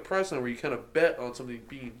kind of like Priceline where you kind of bet on something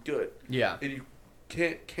being good. Yeah. And you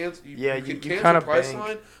can't cancel. You can You cancel kinda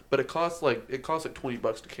Priceline, but it costs like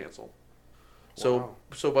 $20 to cancel. So Wow.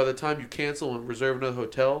 so by the time you cancel and reserve another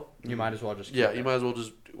hotel, You might as well just. yeah, keep you it. might as well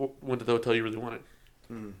just went to the hotel you really wanted.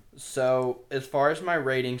 Mm. So, as far as my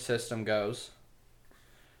rating system goes,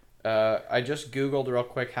 I just Googled real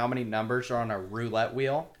quick how many numbers are on a roulette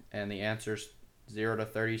wheel, and the answer's 0 to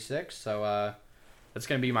 36. So, that's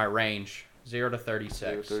going to be my range 0 to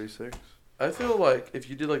 36. 36. I feel like if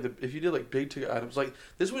you did like big ticket items, like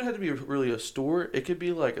this wouldn't have to be really a store. It could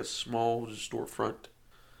be like a small just storefront.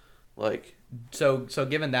 Like So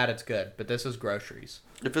given that, it's good, but this is groceries.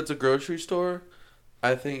 if it's a grocery store,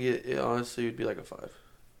 I think it honestly would be like a 5.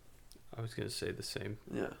 I was gonna say the same.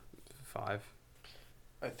 Yeah. 5.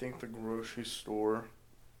 I think the grocery store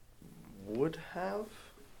would have.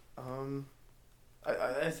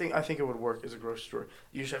 I think it would work as a grocery store.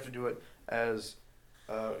 You just have to do it as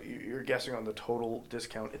you're guessing on the total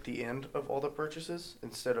discount at the end of all the purchases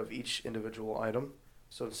instead of each individual item.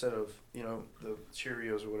 So instead of the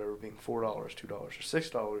Cheerios or whatever being $4, $2, or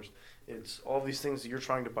 $6, it's all these things that you're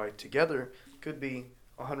trying to buy together. Could be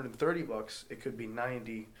 $130. It could be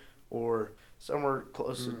 $90, or somewhere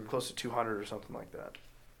close to $200 or something like that.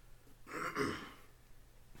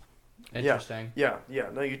 Interesting. Yeah.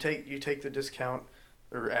 No, you take the discount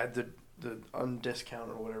or add the undiscount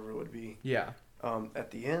or whatever it would be Yeah.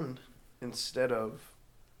 at the end instead of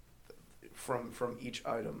from each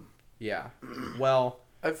item. Yeah. Well,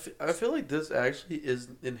 I feel like this actually is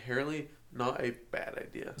inherently not a bad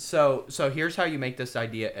idea. so here's how you make this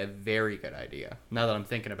idea a very good idea. Now that I'm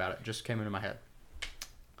thinking about it, it just came into my head.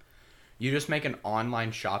 You just make an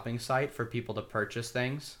online shopping site for people to purchase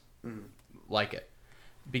things like it.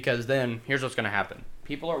 Because then, here's what's going to happen.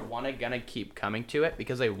 People are going to keep coming to it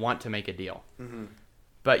because they want to make a deal. Mm-hmm.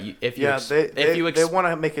 But they want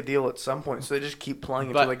to make a deal at some point, so they just keep playing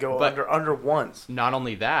until they go under once. Not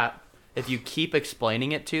only that, if you keep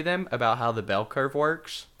explaining it to them about how the bell curve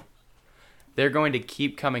works, they're going to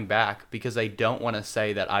keep coming back because they don't want to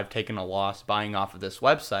say that I've taken a loss buying off of this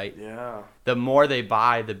website. Yeah. The more they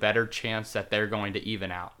buy, the better chance that they're going to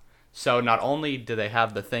even out. So not only do they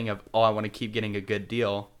have the thing of, I want to keep getting a good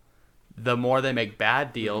deal, the more they make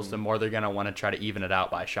bad deals, the more they're going to want to try to even it out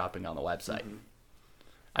by shopping on the website.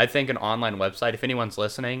 I think an online website, if anyone's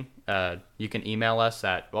listening, you can email us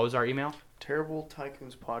at, what was our email?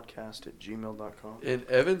 TerribleTycoonspodcast@gmail.com. And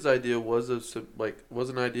Evan's idea was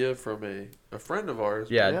an idea from a friend of ours.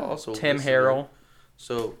 Yeah, also Tim listener. Harrell.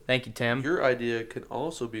 So Thank you, Tim. your idea can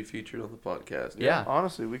also be featured on the podcast. Yeah.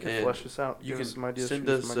 Honestly, we can And flesh this out. You Give can us some ideas. send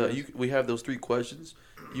shoot us us. some ideas. We have those 3 questions.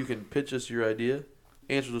 You can pitch us your idea,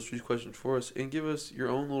 answer those 3 questions for us, and give us your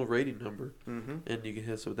own little rating number. Mm-hmm. And you can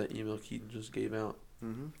hit us with that email Keaton just gave out.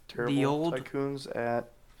 Mm-hmm.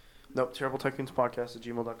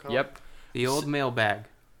 TerribleTycoonspodcast@gmail.com. Yep. The old mailbag.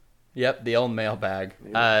 Yep, the old mailbag.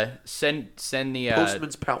 Yeah. Send the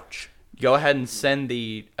Postman's pouch. go ahead and send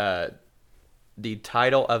the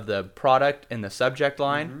title of the product in the subject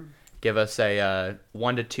line. Give us a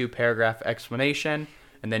 1 to 2 paragraph explanation,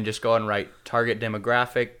 and then just go and write target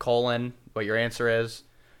demographic : what your answer is,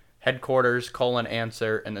 headquarters :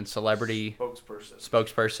 answer, and then celebrity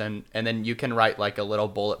spokesperson, and then you can write like a little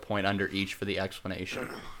bullet point under each for the explanation.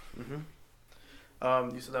 You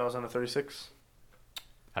said that was on a 36?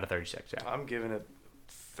 Out of 36, yeah. I'm giving it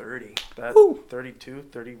 30. 32,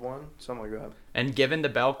 31, something like that. And given the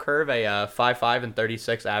bell curve, a 5.5 and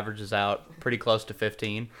 36 averages out pretty close to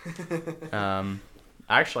 15.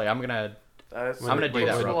 Actually, I'm gonna do that closer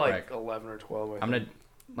real to like quick. 11 or 12. I'm gonna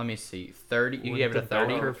let me see. 30. You gave it a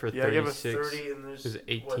 30. For Yeah, I gave it 36 30 and there's is what,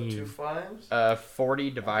 18. 2 5s? 40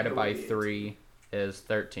 divided by 18. 3 is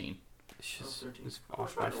 13. It's just 13. it's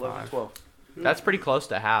off by 11, 5. 12. That's pretty close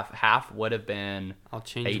to half. Half would have been I'll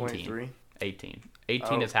change 18. 23. 18.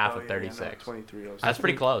 18 is half of 36. 23. That's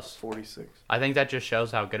pretty close. 46. I think that just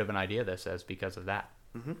shows how good of an idea this is because of that.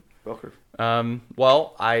 Mm-hmm. Bell curve.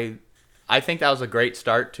 Well, I I think that was a great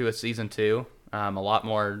start to a season 2. A lot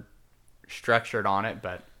more structured on it,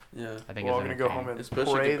 but Yeah. I think Well, it's I'm going to go home and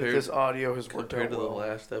Especially pray that compared- this audio has worked Compared out to the well.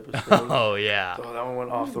 last episode. Oh, yeah. Oh, that one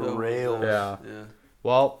went off the That was, rails. Yeah. Yeah.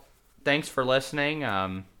 Well, thanks for listening.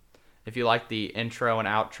 If you like the intro and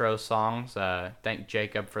outro songs, thank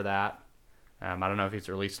Jacob for that. I don't know if he's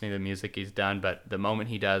released any of the music he's done, but the moment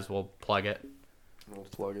he does, we'll plug it. We'll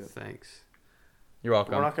plug it. Thanks. You're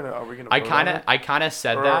welcome. We're not going to, are we going to I kind of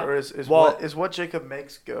said or, that. Or is Well- what Jacob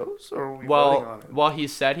makes goes? Or are we voting on it? Well, he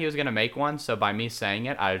said he was going to make one, so by me saying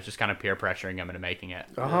it, I was just kind of peer pressuring him into making it.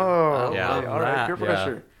 Oh, Yeah. okay. All right. that. Peer Yeah.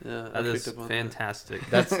 pressure. Yeah. That I is picked up on fantastic.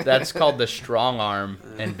 That's called the strong arm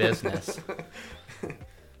in business.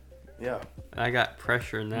 Yeah. I got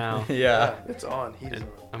pressure now. Yeah, It's on. He's And on.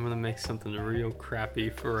 I'm gonna make something real crappy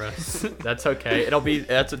for us. that's okay.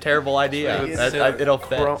 That's a terrible idea. It's It'll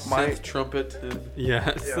fit. Crump my- Synth trumpet. And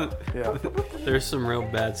yeah, Yeah. there's some real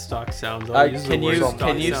bad stock sounds. I'll use the Can you worst stock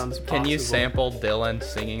sounds can you possible. sample Dylan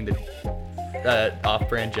singing the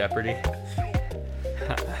off-brand Jeopardy?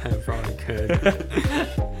 I probably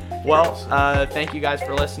could. Well, thank you guys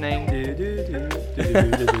for listening. Do, do, do,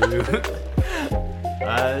 do, do, do, do.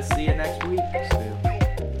 See you next week. See ya.